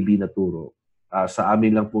sa DB na turo. Sa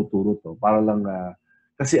amin lang po turo to. Para lang,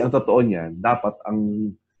 kasi ang totoo niyan, dapat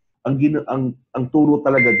ang turo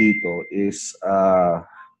talaga dito is,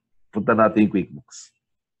 punta natin yung Quickbooks.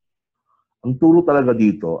 Ang turo talaga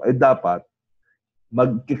dito ay dapat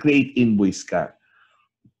mag-create invoice ka.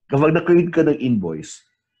 Kapag na-create ka ng invoice,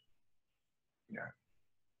 yan.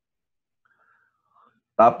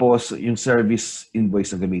 Tapos, yung service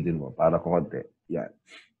invoice na gamitin mo para konti. Yan.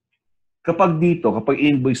 Kapag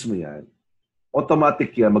invoice mo yan,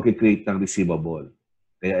 automatic yan mag-create ng receivable.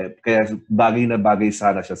 Kaya bagay na bagay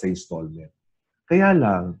sana siya sa installment. Kaya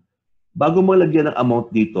lang, bago mo lagyan ng amount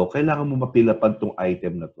dito, kailangan mo mapilapan tong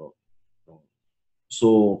item na to.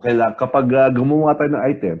 So, kapag gumawa tayo ng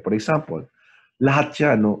item, for example, lahat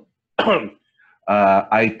yan, no?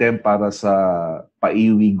 Item para sa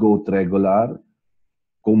paiwi goat regular,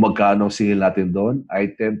 kung magkano singil natin doon,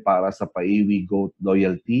 item para sa paiwi goat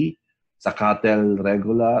loyalty, sa cattle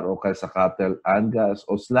regular o kaya sa cattle angas,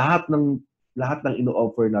 o lahat ng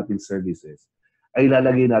ino-offer natin services, ay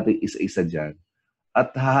lalagay natin isa-isa dyan.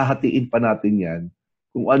 At hahatiin pa natin yan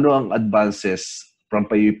kung ano ang advances from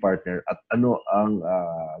payee partner at ano ang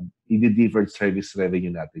i-deferred service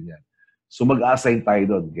revenue natin yan. So mag-assign tayo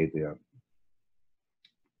doon. Ganito yan.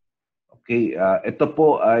 Okay, ito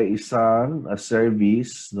po ay isang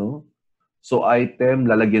service, no? So item,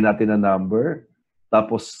 lalagyan natin ng number.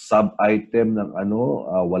 Tapos sub-item ng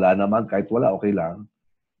wala naman, kahit wala, okay lang.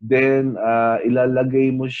 Then,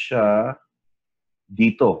 ilalagay mo siya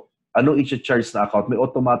dito. Anong i-charge na account? May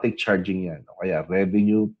automatic charging yan. Kaya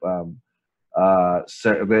revenue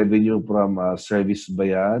from service ba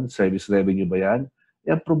yan? Service revenue ba yan?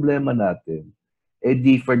 Yan problema natin.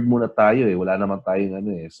 Deferred muna tayo Wala naman tayong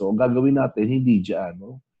So, ang gagawin natin, hindi dyan.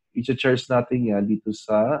 No? I-charge natin yan dito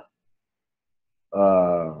sa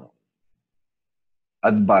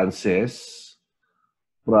advances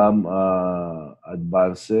from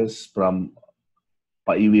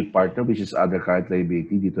paiwi partner, which is other current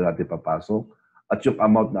liability. Dito natin papasok. At yung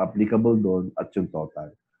amount na applicable doon at yung total.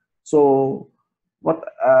 So,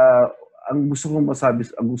 ang gusto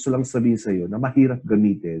lang sabihin sa iyo na mahirap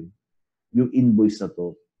gamitin yung invoice na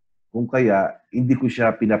to. Kung kaya, hindi ko siya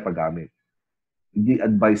pinapagamit. Hindi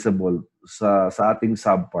advisable sa ating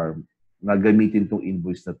subfarm na gamitin tong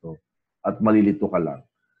invoice na to at malilito ka lang.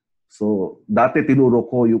 So, dati tinuro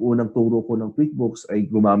ko, yung unang turo ko ng Quickbooks ay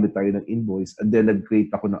gumamit tayo ng invoice and then nag-create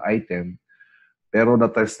ako ng item. Pero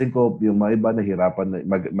na-testing ko, yung mga iba nahirapan na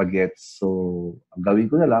mag-gets. So, ang gawin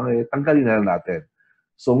ko na lang, tanggalin na lang natin.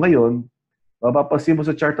 So, ngayon, mapapansin mo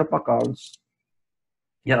sa chart of accounts,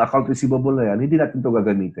 yung account receivable na yan, hindi natin ito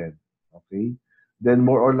gagamitin. Okay? Then,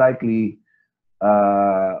 more or likely,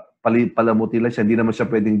 palamutin lang siya. Hindi naman siya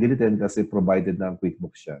pwedeng deletein kasi provided na ang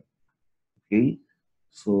Quickbooks siya. Okay?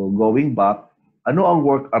 So, going back, ano ang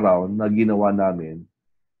workaround na ginawa namin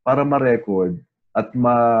para ma-record at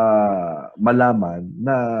malaman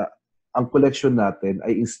na ang collection natin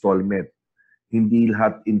ay installment, hindi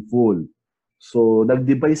lahat in full. So,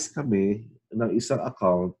 nag-devise kami ng isang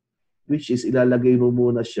account which is ilalagay mo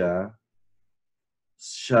muna siya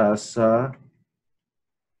sa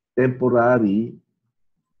temporary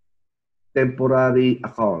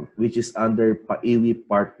account which is under paiwi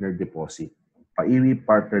partner deposit. Paiwi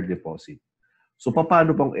partner deposit. So,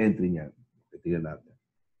 paano pang entry niya? Tingnan natin.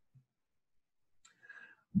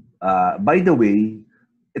 By the way,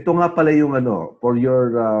 ito nga pala yung for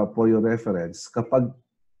your reference, kapag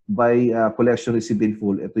by collection received in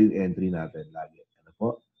full, ito yung entry natin lagi. Ano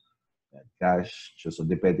po? Cash. So,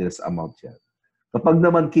 depende sa amount yan. Kapag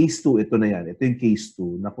naman case 2, ito na yan. Ito yung case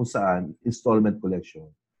 2 na kung saan installment collection.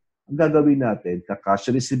 Ang gagawin natin,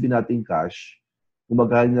 kakash, receive natin cash, kung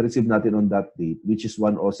magkano na-receive natin on that date, which is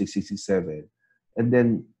 106,667, and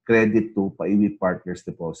then credit to Paiwi Partners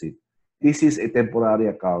Deposit. This is a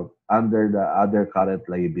temporary account under the other current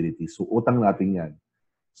liabilities. So, utang natin yan.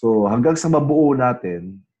 So, hanggang sa mabuo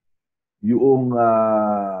natin, yung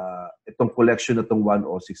itong collection na itong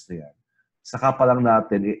 106 na yan, saka pa lang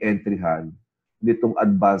natin i-entryhan nitong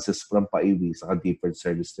advances from Paiwi sa deferred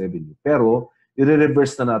service revenue. Pero,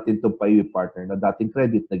 i-reverse na natin itong Paiwi partner na dating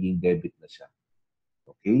credit, naging debit na siya.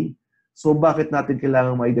 Okay? So, bakit natin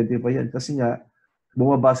kailangan ma-identify yan? Kasi nga,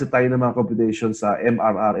 bumabase tayo ng mga computation sa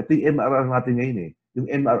MRR. Ito yung MRR natin ngayon eh. Yung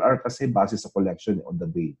MRR kasi base sa collection on the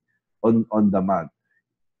day, on the month.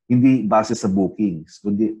 Hindi base sa bookings,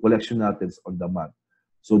 kundi collection natin on the month.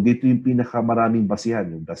 So dito yung pinakamaraming basihan,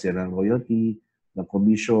 yung basihan ng royalty, ng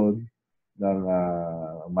commission, ng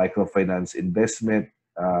microfinance investment,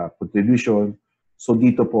 contribution. So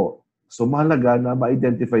dito po. So mahalaga na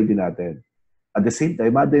ma-identify din natin. At the same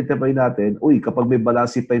time, ma-identify natin, kapag may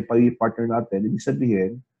balance pa yung partner natin, ibig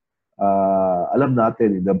sabihin, alam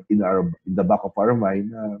natin in the back of our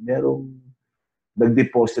mind na merong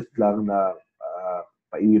nag-deposit lang na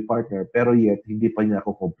Paiwi partner, pero yet, hindi pa niya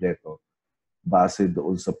ako kompleto base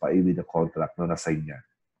doon sa Paiwi na contract na na-sign niya.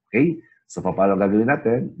 Okay? So, paano gagawin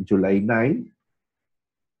natin? July 9,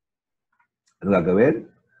 ano gagawin?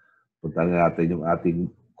 Punta natin yung ating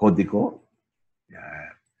kodiko.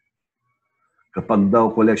 Yan. Kapag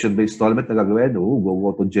daw collection-based installment na gagawin,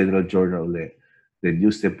 go to general journal ulit. Then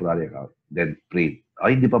use temporary account. Then print.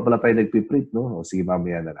 Hindi pa pala tayo nagpiprint, no? O sige,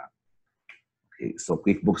 mamaya na lang. Okay, so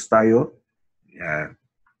Quickbooks tayo. Yan.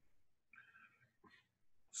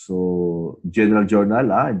 So, general journal,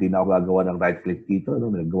 hindi na ako gagawa ng right-click dito. No?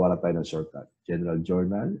 Nagawa na tayo ng shortcut. General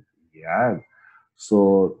journal. Yan.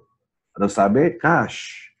 So, ano sabi?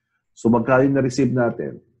 Cash. So, magkano na-receive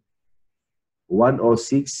natin?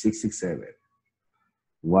 106,667.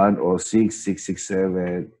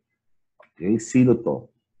 106,667. Okay, sino to?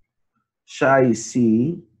 Siya ay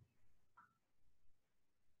si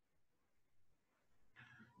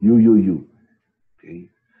UUU.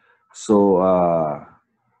 Okay. So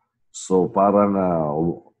parang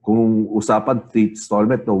kung usapan 3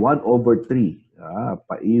 installment no 1/3.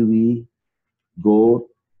 Paiwi Go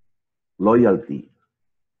Loyalty.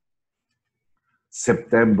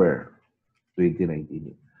 September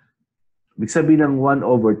 2019. Ibig sabihin ng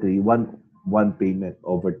 1/3, one payment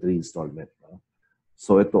over 3 installment. No?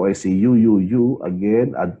 So ito ay si UUU,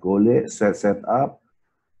 again, add kole, set up.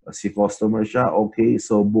 Si customer siya, okay.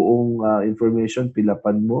 So buong information,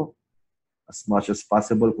 pilapan mo as much as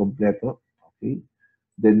possible, kompleto. Okay.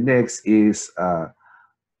 Then next is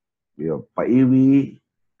Paiwi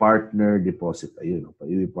Partner Deposit. Ayun,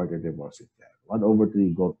 Paiwi Partner Deposit.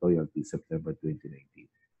 1/3 Go Loyalty, September 2019.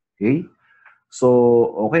 Okay. So,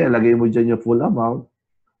 okay, lagay mo dyan yung full amount.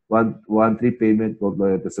 1/3 payment, Go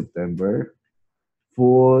Loyalty, September.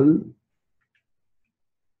 Full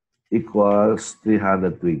equals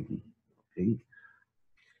 320. Okay?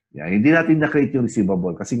 Yan. Hindi natin na-create yung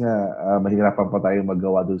receivable kasi nga mahirapan pa tayong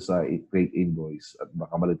magawa doon sa create invoice at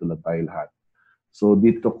baka malito lang tayo lahat. So,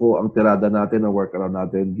 dito ko ang tirada natin, ang workaround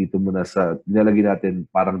natin, dito muna nilalagay natin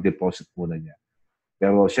parang deposit muna niya.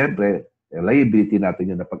 Pero, syempre, liability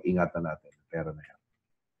natin yun na pag-ingatan natin. Pera na yan.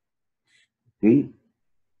 Okay?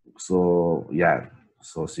 So, yan.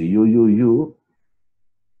 So, si UUU,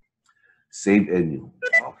 save and new.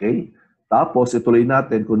 Okay? Tapos, ituloy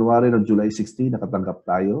natin. Kunwari ng July 16, nakatanggap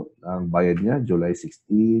tayo. Ang bayad niya, July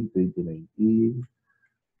 16, 2019.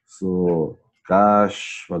 So,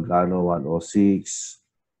 cash, magkano? 106.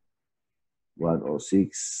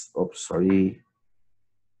 106. Oops, sorry.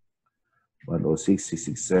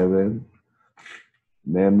 106,667.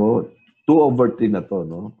 Memo. 2/3 na to,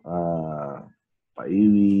 no?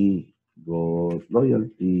 Paiwi, Go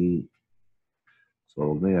Loyalty.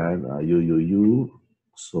 So, ngayon, UUU.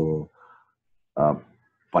 So,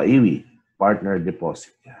 Paiwi, Partner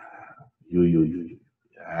Deposit. UUU.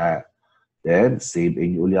 Yeah. Then, save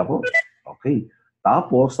and uli ako. Okay.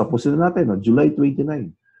 Tapos, tapusin na natin, no? July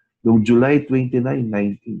 29. Noong July 29,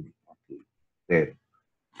 19. Okay. Then,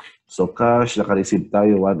 so, cash, naka-receive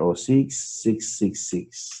tayo,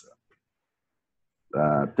 106,666.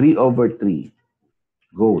 3/3.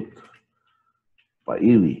 Goat.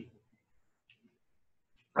 Paiwi.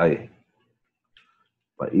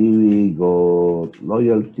 Paiwi, Go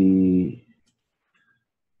Loyalty.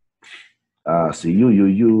 Si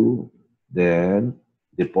UUU. Then,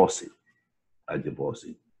 deposit.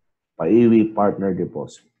 Deposit. Paiwi Partner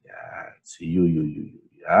Deposit. Yan. Si UUU.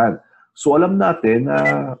 Yan. So alam natin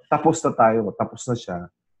na tapos na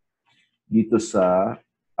siya dito sa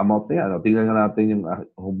amount na yan. No? Tingnan nga natin yung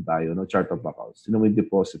home tayo, no? Chart of accounts. Sino mo yung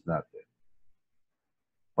deposit natin?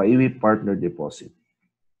 Paiwi partner deposit.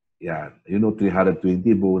 Yan. You know, 320.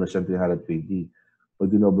 Buo na siya 320. Pag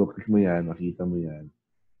dinouble-click mo yan, makita mo yan.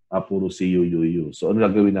 Puro CUUU. So, ano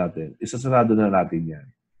gagawin natin? Isasarado na natin yan.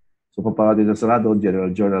 So, papakatin na sarado, general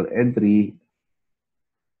journal entry.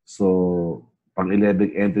 So, pang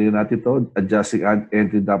 11 entry natin to. Adjusting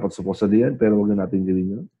entry dapat supposedly yan, pero huwag na natin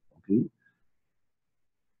gawin yun. Okay?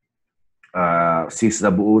 Since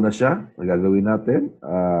nabuo na siya, gagawin natin,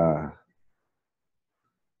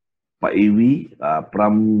 paiwi,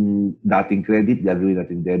 from dating credit, gagawin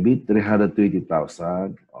natin debit,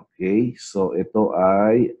 320,000. Okay, so ito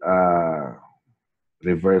ay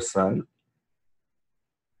reversal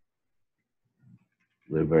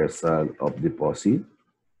of deposit,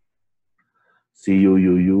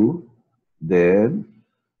 CUUU, then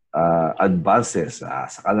advances,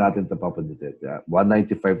 saka natin ito papundutin.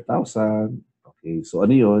 195,000. Okay, so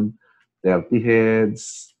ano yun? 30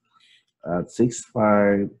 heads at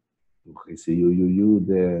 6.5. Okay, CUUU,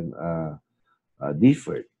 then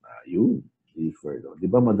deferred. Yun, deferred. Di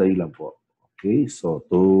ba madali lang po? Okay, so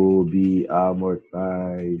to be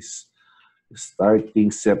amortized starting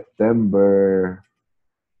September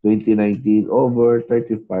 2019 over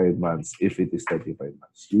 35 months if it is 35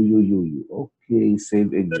 months. UUUU. Okay,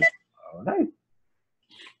 save and use. Alright.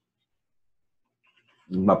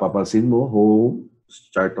 Mapapansin mo, home,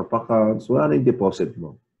 chart of accounts, wala na yung deposit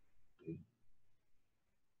mo.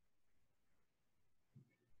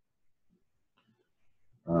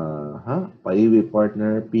 Paiwi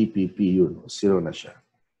partner, PPP, yun. Zero na siya.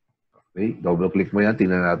 Okay? Double-click mo yan,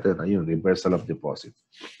 tingnan natin. Ayun, reversal of deposit.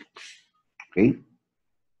 Okay?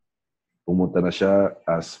 Pumunta na siya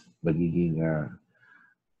as magiging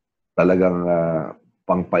talagang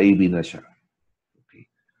pang-paiwi na siya. Okay.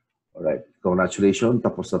 Alright. Congratulations.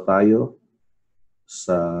 Tapos na tayo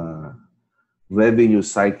sa revenue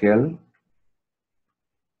cycle.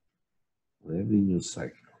 Revenue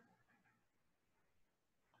cycle.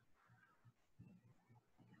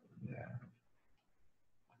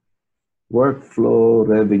 Workflow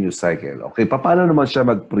revenue cycle. Okay, paano naman siya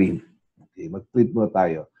mag-print? Okay, mag-print muna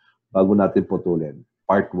tayo bago natin putulin.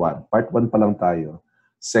 Part 1. Part 1 pa lang tayo.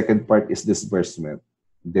 Second part is disbursement.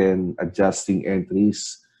 Then adjusting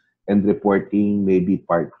entries and reporting maybe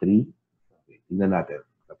part 3. Okay, tingnan natin.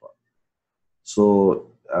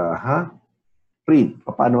 So, print.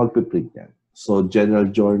 Paano mag-print yan? So, general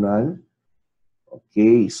journal.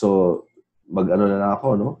 Okay, so mag-ano na lang ako,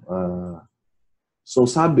 no? So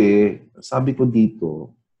sabi ko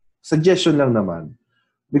dito, suggestion lang naman,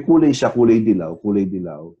 may kulay siya, kulay dilaw, kulay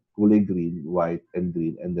green, white, and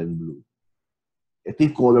green, and then blue. Ito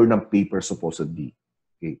yung color ng paper supposedly.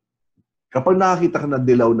 Okay. Kapag nakakita ka ng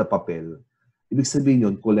dilaw na papel, ibig sabihin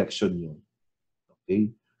yun, collection yun.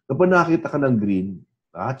 Okay. Kapag nakakita ka ng green,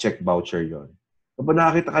 check voucher yun. Kapag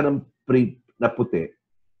nakakita ka ng print na puti,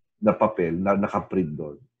 na papel, na nakaprint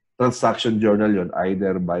doon, transaction journal yon,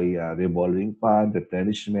 either by revolving fund,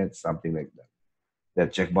 replenishment, something like that.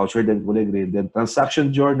 Then check voucher, then kulay green. Then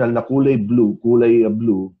transaction journal na kulay blue,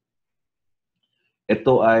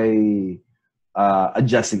 ito ay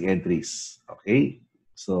adjusting entries. Okay?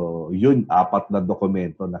 So, yun, 4 na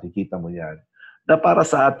dokumento, nakikita mo yan. Na para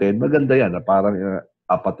sa atin, maganda yan, na parang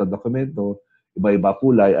 4 na dokumento, iba-iba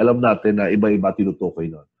kulay, alam natin na iba-iba tinutukoy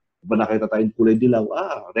nun. Kung nakita tayong kulay dilaw,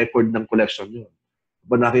 record ng collection yun.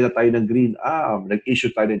 Kung nakita tayo ng green, nag-issue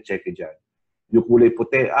tayo ng check dyan. Yung kulay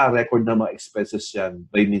puti, record ng mga expenses yan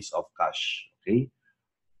by means of cash. Okay?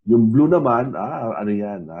 Yung blue naman, ano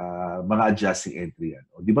yan, mga adjusting entry yan.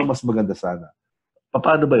 O, di ba mas maganda sana?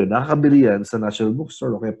 Paano ba yun? Nakakabili yan sa National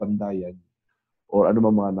Bookstore o kaya Pandayan or ano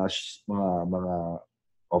mga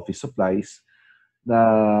office supplies na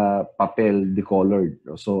papel decolored.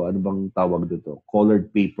 So, ano bang tawag dito? Colored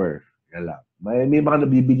paper. Yan lang. May mga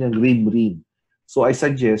nabibili ng green. So, I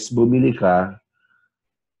suggest, bumili ka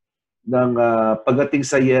ng pagdating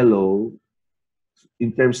sa yellow,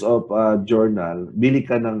 in terms of journal, bili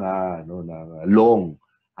ka ng long.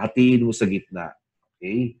 Hatiin mo sa gitna.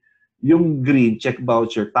 Okay? Yung green, check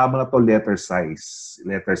voucher, tama na to letter size.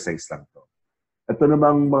 Letter size lang to. Ito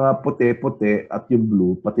namang mga puti-puti at yung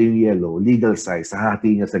blue, pati yung yellow, legal size.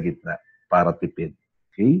 Hahatiin niya sa gitna para tipid.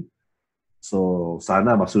 Okay? So,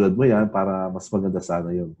 sana masunod mo yan para mas maganda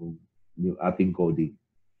sana yung ating coding.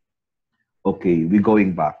 Okay, we go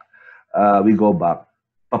back.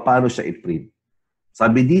 Paano siya i-print?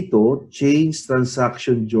 Sabi dito, change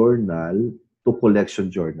transaction journal to collection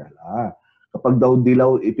journal. Kapag daw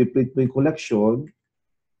dilaw, ipiprint mo yung collection,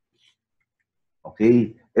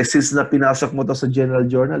 Okay? Eh, since na pinasok mo to sa general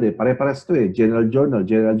journal, eh, pare-pares to eh. General journal,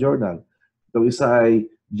 general journal. Ito isa ay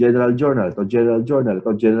general journal, ito general journal,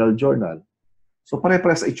 ito general journal. So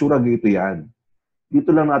pare-pares ay itsura dito yan.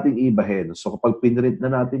 Dito lang natin ibahin. So kapag pinrint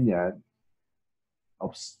na natin yan,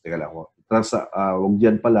 oops, teka lang. Huwag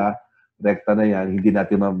dyan pala, rekta na yan, hindi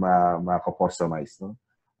natin maka-customize. No?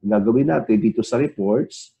 Ang gagawin natin dito sa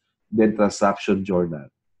reports, then transaction journal.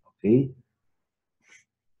 Okay?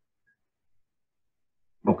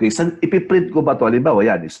 Okay, ipiprint ko ba ito? Halimbawa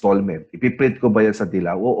yan, installment. Ipiprint ko ba yan sa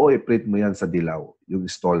dilaw? Oo, iprint mo yan sa dilaw, yung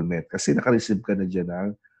installment. Kasi naka-receive ka na dyan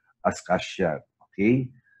ng as cash yan.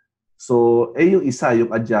 Okay? So, yung isa,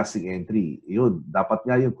 yung adjusting entry. Yun, dapat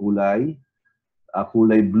nga yung kulay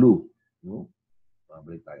blue. No?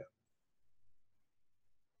 Babalik tayo.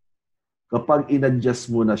 Kapag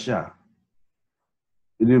in-adjust mo na siya,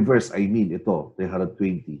 in-reverse, I mean, ito,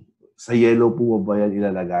 320. Sa yellow po ba yan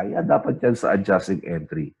ilalagay? Dapat yan sa adjusting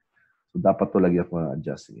entry. So, dapat to lagyan ko ng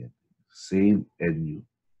adjusting entry. Save and new.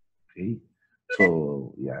 Okay?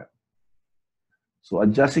 So, yeah. So,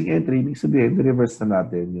 adjusting entry, ibig sabihin, reverse na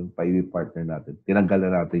natin yung PIB partner natin. Tinanggal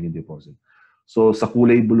na natin yung deposit. So, sa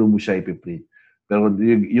kulay blue mo siya ipiprint. Pero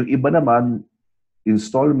yung iba naman,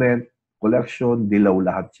 installment, collection, dilaw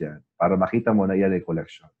lahat yan. Para makita mo na yan ay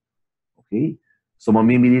collection. Okay? So,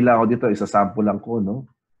 mamimili lang ako dito. Isa-sample lang ko, no?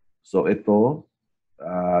 So, ito,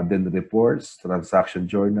 then reports, transaction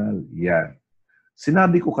journal, yan.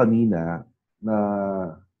 Sinabi ko kanina na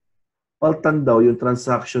paltan daw yung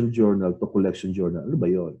transaction journal to collection journal. Ano ba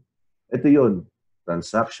yun? Ito yun,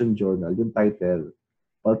 transaction journal, yung title.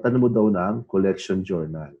 Paltan mo daw ng collection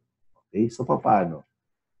journal. Okay? So, paano?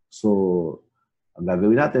 So, ang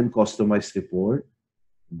gagawin natin, customized report,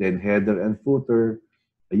 then header and footer,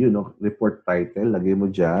 ayun, no, report title, lagay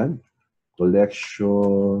mo dyan,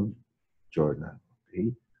 collection journal. Okay?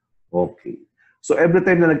 Okay. So, every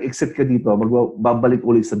time na nag-exit ka dito, babalik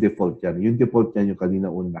ulit sa default yan. Yung default yan, yung kanina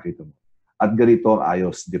unang nakita mo. At ganito ang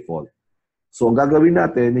ayos default. So, ang gagawin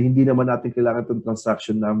natin, hindi naman natin kailangan itong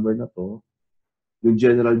transaction number na to. Yung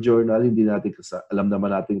general journal, hindi natin alam naman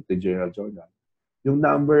natin ito yung general journal. Yung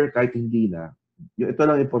number, kahit hindi na, yung ito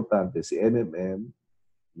lang importante, si MMM,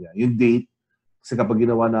 yan, yung date, kasi kapag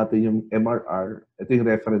ginawa natin yung MRR, ito yung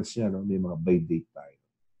reference niya, no? May mga by date tayo.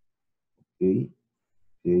 Okay?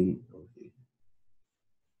 Okay? Okay.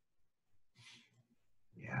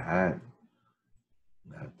 Yan.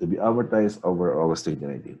 To be amortized over August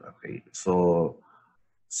 2019. Okay. So,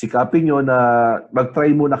 sikapin nyo na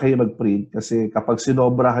mag-try muna kayo mag-print kasi kapag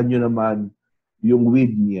sinobrahan nyo naman yung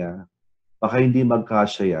width niya, baka hindi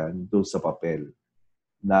magkasya yan doon sa papel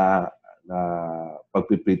na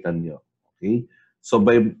pagpiprintan nyo. Okay? So,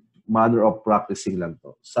 by manner of practicing lang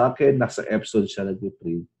to. Sa akin, nasa Epson siya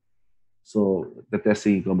nag-print. So,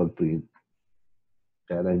 tetesting ko mag-print.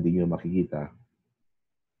 Kaya na hindi nyo makikita.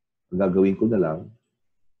 Ang gagawin ko na lang,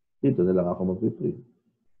 dito na lang ako mag-print.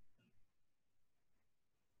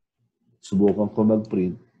 Subukan ko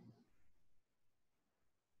mag-print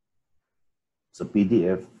sa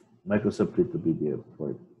PDF, Microsoft Print to PDF.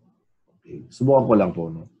 Okay. Subukan ko lang po.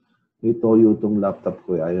 No? Ito yung laptop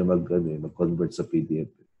ko, ayaw mag-convert sa PDF.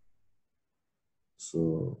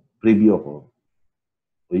 So, preview ko.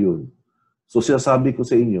 O yun. So, sinasabi ko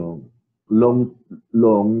sa inyo,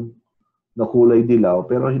 long na kulay dilaw,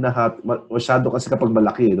 pero masyado kasi kapag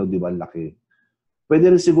malaki, no? Di ba? Laki. Pwede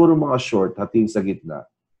rin siguro mga short, hating sa gitna.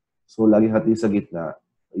 So, laging hating sa gitna,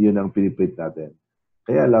 yun ang piniprint natin.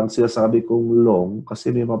 Kaya lang, sinasabi kong long, kasi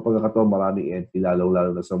may mga pagkakataon maraming entry, lalo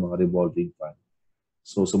na sa mga revolving fund.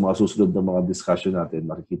 So, sa mga susunod na mga discussion natin,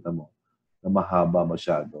 makikita mo na mahaba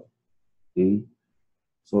masyado. Okay?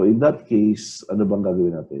 So, in that case, ano bang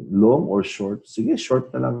gagawin natin? Long or short? Sige, short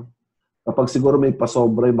na lang. Kapag siguro may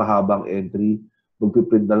pasobra yung mahabang entry,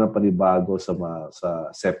 magpiprint na lang panibago sa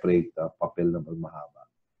separate papel na mahaba.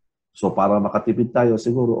 So, para makatipid tayo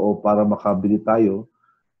siguro o para makabili tayo,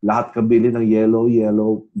 lahat kabili ng yellow,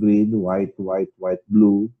 green, white,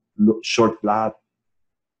 blue, short lahat.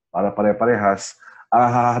 Para pare-parehas,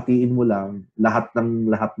 hahatiin mo lang lahat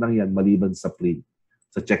ng yan maliban sa print.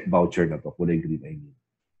 Sa check voucher na to, kulay green I mean.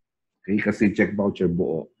 Okay? Kasi check voucher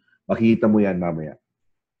buo. Makikita mo yan mamaya.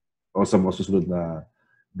 O sa mga susunod na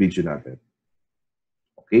video natin.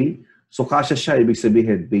 Okay? So, kasya siya, ibig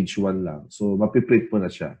sabihin, page 1 lang. So, mapiprint mo na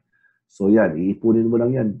siya. So, yan, iipunin mo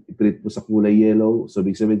lang yan. I-print mo sa kulay yellow. So,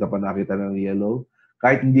 ibig sabihin, kapag nakita ng yellow,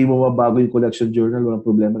 kahit hindi mo mabago yung collection journal, walang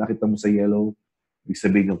problema, nakita mo sa yellow, ibig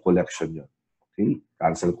sabihin yung collection yun. Okay?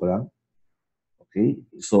 Cancel ko lang. Okay?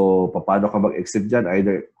 So, paano ka mag-exit dyan?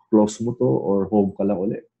 Either close mo to or home ka lang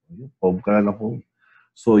ulit. Home ka lang home.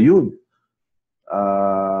 So, yun.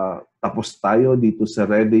 tapos tayo dito sa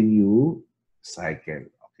revenue cycle.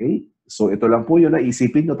 Okay? So ito lang po yun na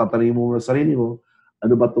isipin nyo, tatanungin mo sa sarili mo,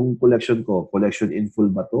 ano ba itong collection ko? Collection in full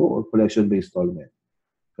ba to or collection by installment?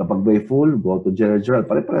 Kapag by full, go to general.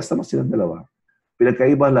 Pare-pares naman silang dalawa.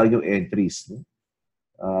 Pinagkaiba lang yung entries. No?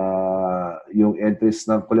 Yung entries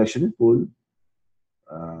ng collection in full,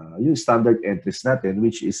 yung standard entries natin,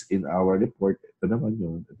 which is in our report, ito naman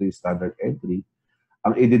yun, ito yung standard entry.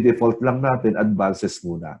 Ang i-default lang natin, advances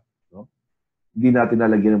muna. No? Hindi natin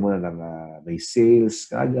nalagyan muna ng may sales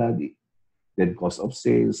kagad, then cost of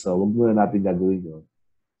sales. So, wag muna natin gagawin yun.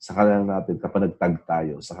 Saka lang natin, kapag nag-tag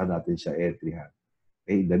tayo, saka natin siya entryhan.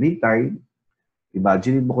 Okay, in the meantime,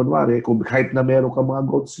 imagine mo kunwari, kung kahit na meron ka mga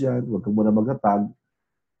goats dyan, wag ka muna mag-tag.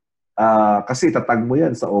 Kasi itatag mo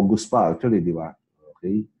yan sa August pa, actually, di ba?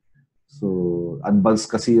 Okay? So, advance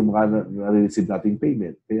kasi yung mga na-receive nating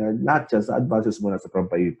payment. Kaya lahat yan sa advances muna sa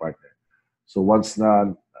from-payee partner. So, once na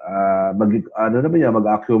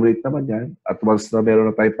mag-accumulate naman yan, at once na meron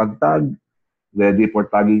na tayong pag-tag, ready for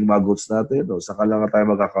tagging mga goods natin, no? Saka lang na tayo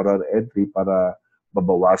magkakaroon ng entry para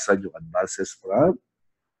mabawasan yung advances from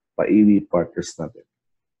payee partners natin.